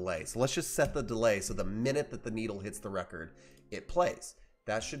we have a delay. So let's just set the delay so the minute that the needle hits the record, it plays.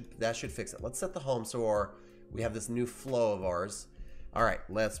 That should fix it. Let's set the home so we have this new flow of ours. All right,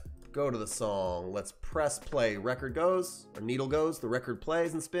 let's go to the song. Let's press play. Record goes, or needle goes, the record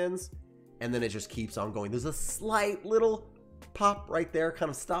plays and spins, and then it just keeps on going. There's a slight little pop right there, kind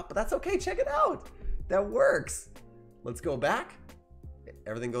of stop, but that's okay. Check it out. That works. Let's go back.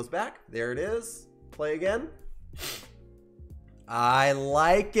 Everything goes back. There it is. Play again. I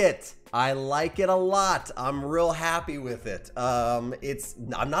like it. I like it a lot. I'm real happy with it. I'm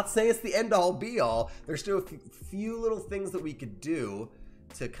not saying it's the end all be all. There's still a few little things that we could do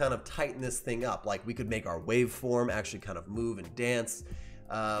to kind of tighten this thing up. Like we could make our waveform actually kind of move and dance.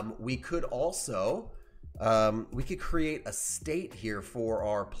 We could also, we could create a state here for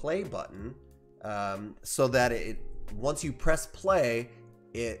our play button so that once you press play,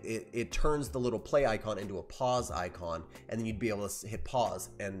 it turns the little play icon into a pause icon, and then you'd be able to hit pause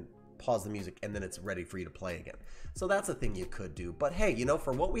and pause the music, and then it's ready for you to play again. So that's a thing you could do. But hey, you know,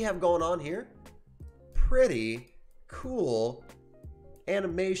 for what we have going on here, pretty cool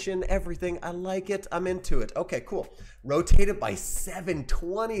animation, everything. I like it. I'm into it. Okay, cool. Rotate it by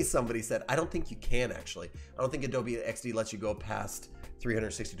 720, somebody said. I don't think you can, actually. I don't think Adobe XD lets you go past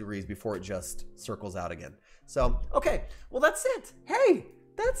 360 degrees before it just circles out again. So, okay, well, that's it. Hey,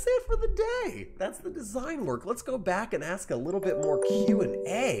 that's it for the day. That's the design work. Let's go back and ask a little bit more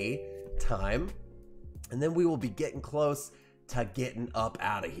Q&A time, and then we will be getting close to getting up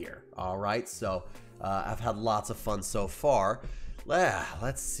out of here. All right, so I've had lots of fun so far.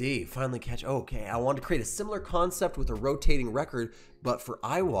 Let's see, finally catch. Okay, I wanted to create a similar concept with a rotating record, but for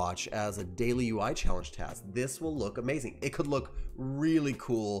iWatch as a daily UI challenge task. This will look amazing. It could look really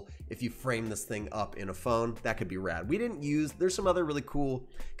cool if you frame this thing up in a phone. That could be rad. We didn't use, there's some other really cool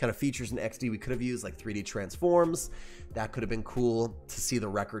kind of features in XD we could have used, like 3D transforms. That could have been cool to see the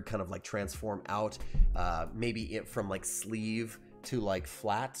record kind of like transform out, maybe it from like sleeve to like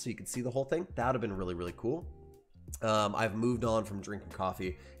flat so you could see the whole thing. That would have been really, really cool. I've moved on from drinking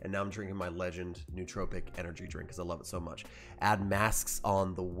coffee, and now I'm drinking my Legend nootropic energy drink because I love it so much. Add masks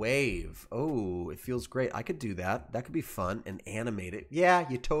on the wave. Oh, it feels great. I could do that. That could be fun. And animate it. Yeah,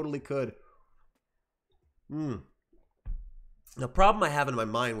 you totally could. The problem I have in my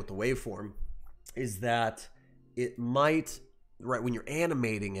mind with the waveform is that it might, right, when you're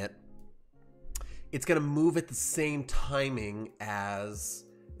animating it, it's going to move at the same timing as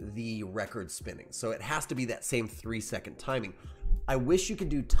the record spinning. So it has to be that same 3-second timing. I wish you could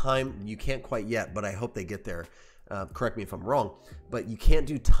do time. You can't quite yet, but I hope they get there. Correct me if I'm wrong, but you can't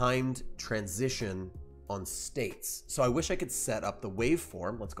do timed transition on states. So I wish I could set up the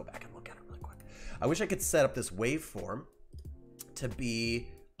waveform. Let's go back and look at it really quick. I wish I could set up this waveform to be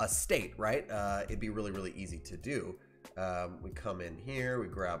a state, right? It'd be really, really easy to do. We come in here, we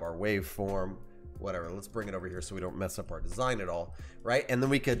grab our waveform, whatever, let's bring it over here so we don't mess up our design at all, right? And then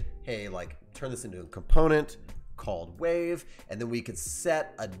we could, hey, like turn this into a component called wave, and then we could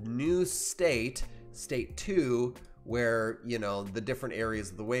set a new state, state 2, where, you know, the different areas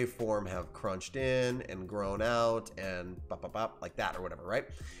of the waveform have crunched in and grown out and bop, bop, bop, like that or whatever, right?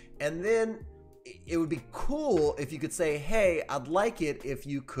 And then it would be cool if you could say, hey, I'd like it if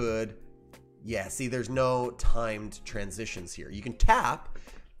you could, yeah, see, there's no timed transitions here. You can tap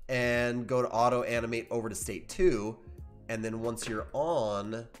and go to auto animate over to state 2, and then once you're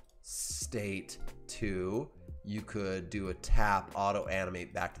on state 2, you could do a tap, auto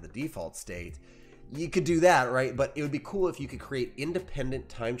animate back to the default state. You could do that, right? But it would be cool if you could create independent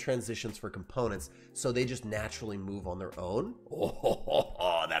time transitions for components so they just naturally move on their own.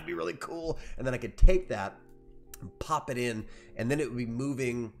 Oh, that'd be really cool. And then I could take that and pop it in, and then it would be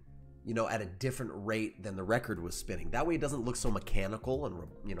moving, you know, at a different rate than the record was spinning. That way it doesn't look so mechanical and,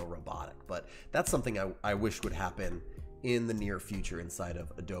 you know, robotic. But that's something I wish would happen in the near future inside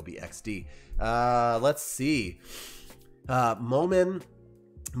of Adobe XD. Let's see. Momen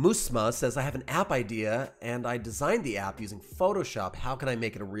Musma says, I have an app idea and I designed the app using Photoshop. How can I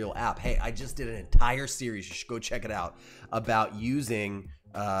make it a real app? Hey, I just did an entire series, you should go check it out, about using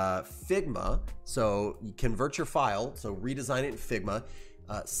Figma. So you convert your file, so redesign it in Figma,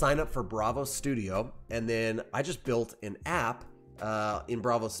 sign up for Bravo Studio, and then I just built an app in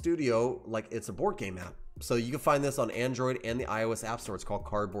Bravo Studio, like it's a board game app. So you can find this on Android and the iOS App Store. It's called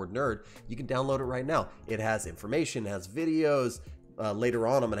Cardboard Nerd. You can download it right now. It has information, it has videos. Later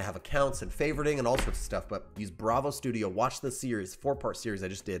on, I'm going to have accounts and favoriting and all sorts of stuff, but use Bravo Studio. Watch the series, 4-part series I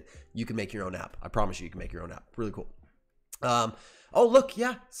just did. You can make your own app. I promise you can make your own app. Really cool. Oh, look,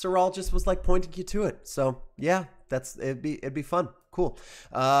 yeah, Saral just was like pointing you to it. So yeah, it'd be fun. Cool.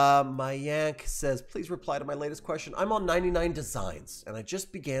 My Yank says, please reply to my latest question. I'm on 99 Designs, and I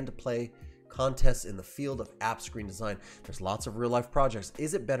just began to play contests in the field of app screen design. There's lots of real life projects.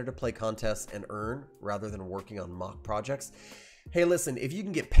 Is it better to play contests and earn rather than working on mock projects? Hey, listen, if you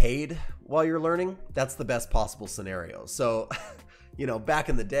can get paid while you're learning, that's the best possible scenario. So, you know, back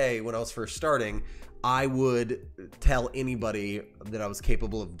in the day when I was first starting, I would tell anybody that I was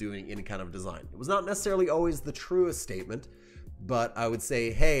capable of doing any kind of design. It was not necessarily always the truest statement, but I would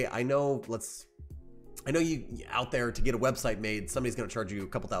say, hey, I know you out there to get a website made, somebody's going to charge you a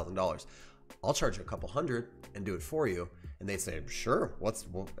couple $1,000s. I'll charge you a couple $100 and do it for you. And they say, sure,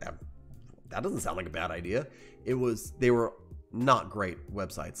 that doesn't sound like a bad idea. They were not great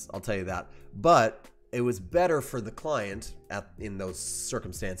websites, I'll tell you that. But it was better for the client in those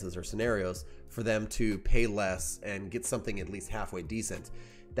circumstances or scenarios for them to pay less and get something at least halfway decent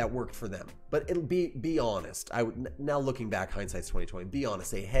that worked for them. But it'll be honest. Now looking back, hindsight's 2020, be honest.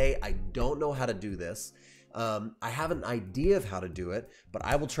 Say, hey, I don't know how to do this. I have an idea of how to do it, but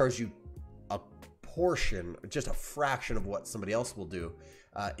I will charge you a portion, just a fraction of what somebody else will do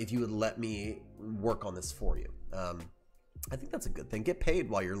if you would let me work on this for you. I think that's a good thing. Get paid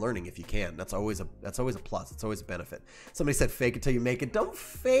while you're learning if you can. That's always a plus. It's always a benefit. Somebody said fake it till you make it. Don't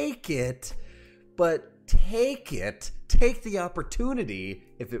fake it, but take it. Take the opportunity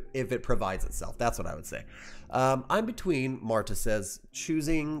if it provides itself. That's what I would say. I'm between, Marta says,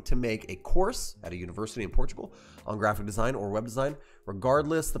 choosing to make a course at a university in Portugal on graphic design or web design.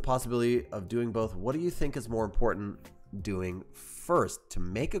 Regardless the possibility of doing both, what do you think is more important doing first? To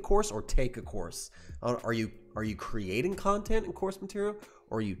make a course or take a course? Are you creating content and course material,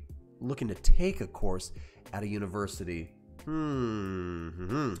 or are you looking to take a course at a university?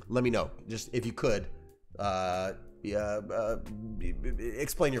 Let me know. Just if you could,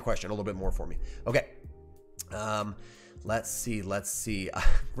 explain your question a little bit more for me. Okay. Let's see.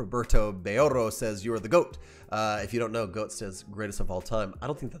 Roberto Beoro says, you are the GOAT. If you don't know, GOAT says greatest of all time. I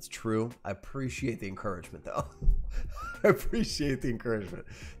don't think that's true. I appreciate the encouragement, though. I appreciate the encouragement.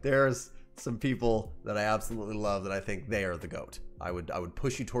 There's some people that I absolutely love that I think they are the GOAT. I would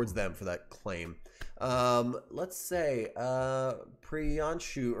push you towards them for that claim. Let's say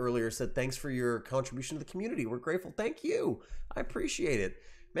Priyanshu earlier said, thanks for your contribution to the community. We're grateful. Thank you. I appreciate it.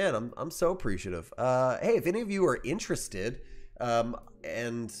 Man, I'm so appreciative. Hey, if any of you are interested,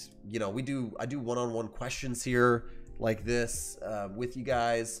 and you know, I do one-on-one questions here like this with you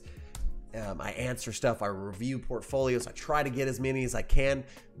guys. I answer stuff, I review portfolios, I try to get as many as I can,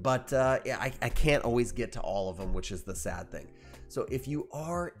 but yeah, I can't always get to all of them, which is the sad thing. So if you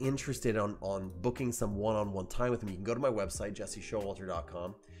are interested on booking some one-on-one time with me, you can go to my website,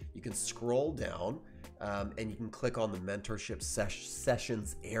 jesseshowalter.com. You can scroll down and you can click on the mentorship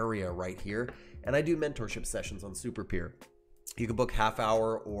sessions area right here. And I do mentorship sessions on SuperPeer. You can book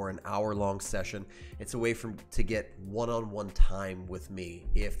half-hour or an hour-long session. It's a way to get one-on-one time with me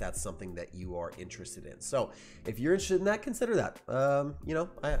if that's something that you are interested in. So if you're interested in that, consider that. You know,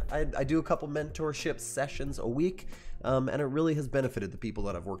 I do a couple mentorship sessions a week, and it really has benefited the people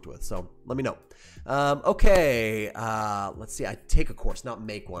that I've worked with. So let me know. Okay, let's see. I take a course, not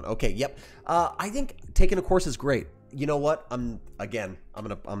make one. Okay, yep. I think taking a course is great. You know what? I'm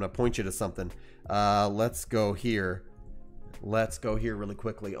gonna point you to something. Let's go here. Let's go here really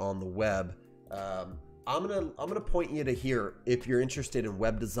quickly on the web. I'm gonna point you to here if you're interested in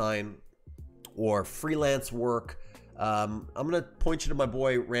web design or freelance work. I'm gonna point you to my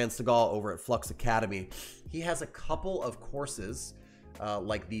boy Ran Segal over at Flux Academy. He has a couple of courses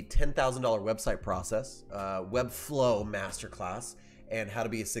like the $10,000 website process, Webflow Masterclass, and how to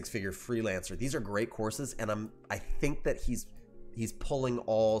be a six-figure freelancer. These are great courses, and I think that he's pulling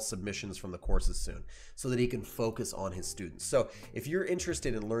all submissions from the courses soon so that he can focus on his students. So if you're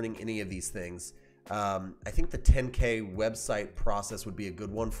interested in learning any of these things, I think the 10K website process would be a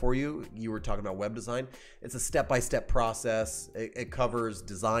good one for you. You were talking about web design. It's a step-by-step process. It covers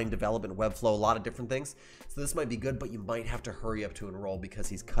design, development, Webflow, a lot of different things. So this might be good, but you might have to hurry up to enroll because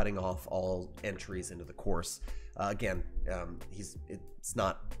he's cutting off all entries into the course. Again, it's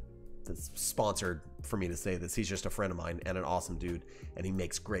not it's sponsored for me to say this. He's just a friend of mine and an awesome dude, and he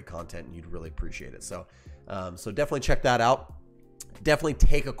makes great content, and you'd really appreciate it. So, so definitely check that out. Definitely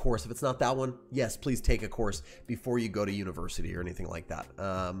take a course. If it's not that one, yes, please take a course before you go to university or anything like that.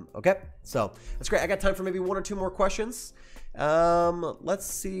 Okay, so that's great. I got time for maybe 1 or 2 more questions. Let's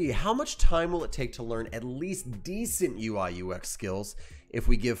see. How much time will it take to learn at least decent UI UX skills if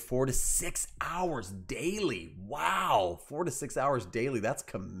we give 4 to 6 hours daily? Wow, 4 to 6 hours daily. That's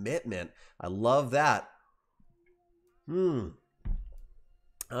commitment. I love that.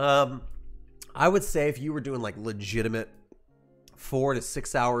 I would say if you were doing like legitimate 4 to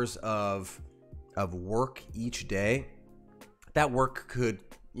 6 hours of work each day, that work could,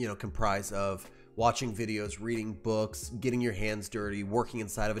 you know, comprise of watching videos, reading books, getting your hands dirty, working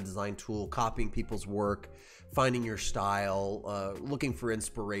inside of a design tool, copying people's work, finding your style, looking for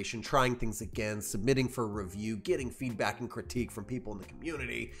inspiration, trying things again, submitting for review, getting feedback and critique from people in the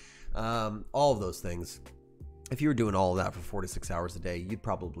community, all of those things. If you were doing all of that for 4 to 6 hours a day, you'd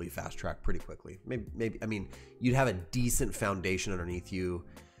probably fast track pretty quickly. Maybe I mean, you'd have a decent foundation underneath you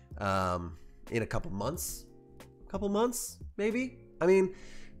in a couple months, maybe. I mean,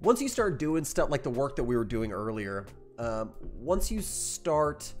 once you start doing stuff like the work that we were doing earlier, once you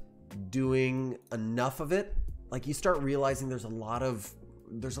start doing enough of it, like you start realizing there's a lot of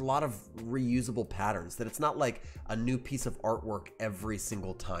reusable patterns, that it's not like a new piece of artwork every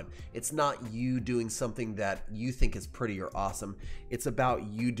single time. It's not you doing something that you think is pretty or awesome. It's about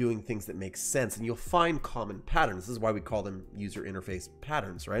you doing things that make sense, and you'll find common patterns. This is why we call them user interface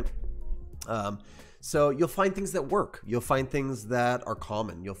patterns, right? So you'll find things that work. You'll find things that are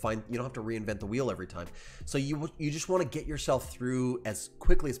common. You'll find you don't have to reinvent the wheel every time. So you just want to get yourself through as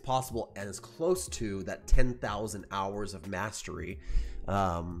quickly as possible and as close to that 10,000 hours of mastery.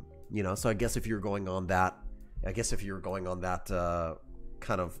 You know, so I guess if you're going on that,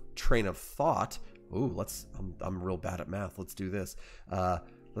 kind of train of thought, ooh, I'm real bad at math. Let's do this.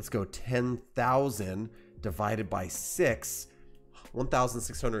 Let's go 10,000 divided by 6,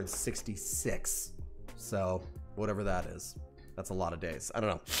 1,666. So whatever that is, that's a lot of days. I don't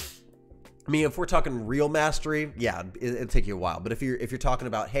know. I mean, if we're talking real mastery, yeah, it'll take you a while. But if you're talking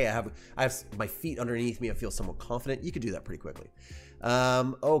about, hey, I have my feet underneath me, I feel somewhat confident, you could do that pretty quickly.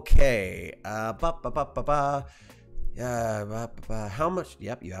 Okay. How much?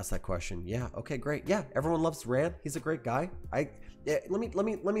 Yep, you asked that question. Yeah. Okay, great. Yeah, everyone loves Rand. He's a great guy. Let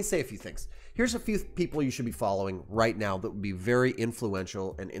me say a few things. Here's a few people you should be following right now that would be very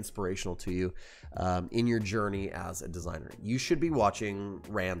influential and inspirational to you in your journey as a designer. You should be watching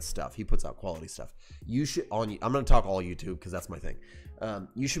Rand's stuff. He puts out quality stuff. You should I'm going to talk all YouTube because that's my thing.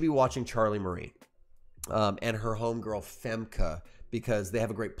 You should be watching Charlie Marie and her homegirl Femke, because they have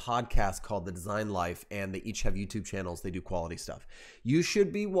a great podcast called The Design Life, and they each have YouTube channels. They do quality stuff. You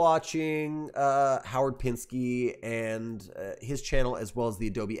should be watching Howard Pinsky and his channel, as well as the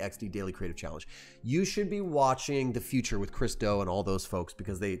Adobe XD Daily Creative Challenge. You should be watching The Future with Chris Do and all those folks,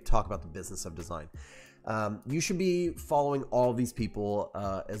 because they talk about the business of design. You should be following all of these people,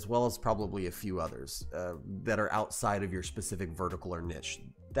 as well as probably a few others that are outside of your specific vertical or niche.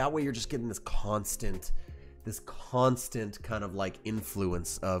 That way you're just getting this constant kind of like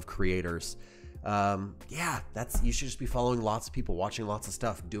influence of creators. Yeah, you should just be following lots of people, watching lots of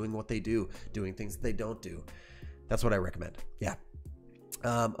stuff, doing what they do, doing things that they don't do. That's what I recommend. Yeah.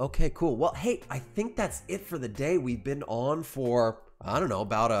 Okay, cool. Well, hey, I think that's it for the day. We've been on for, I don't know,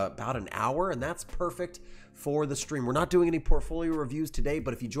 about an hour, and that's perfect for the stream. We're not doing any portfolio reviews today,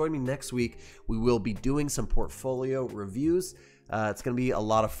 but if you join me next week, we will be doing some portfolio reviews. It's going to be a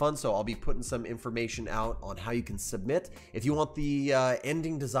lot of fun, so I'll be putting some information out on how you can submit. If you want the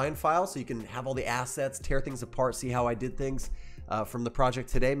ending design file so you can have all the assets, tear things apart, see how I did things from the project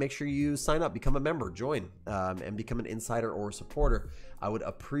today, make sure you sign up, become a member, join, and become an insider or a supporter. I would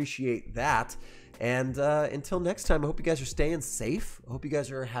appreciate that. And until next time, I hope you guys are staying safe. I hope you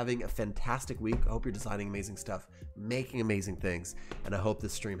guys are having a fantastic week. I hope you're designing amazing stuff, making amazing things, and I hope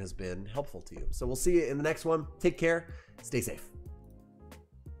this stream has been helpful to you. So we'll see you in the next one. Take care. Stay safe.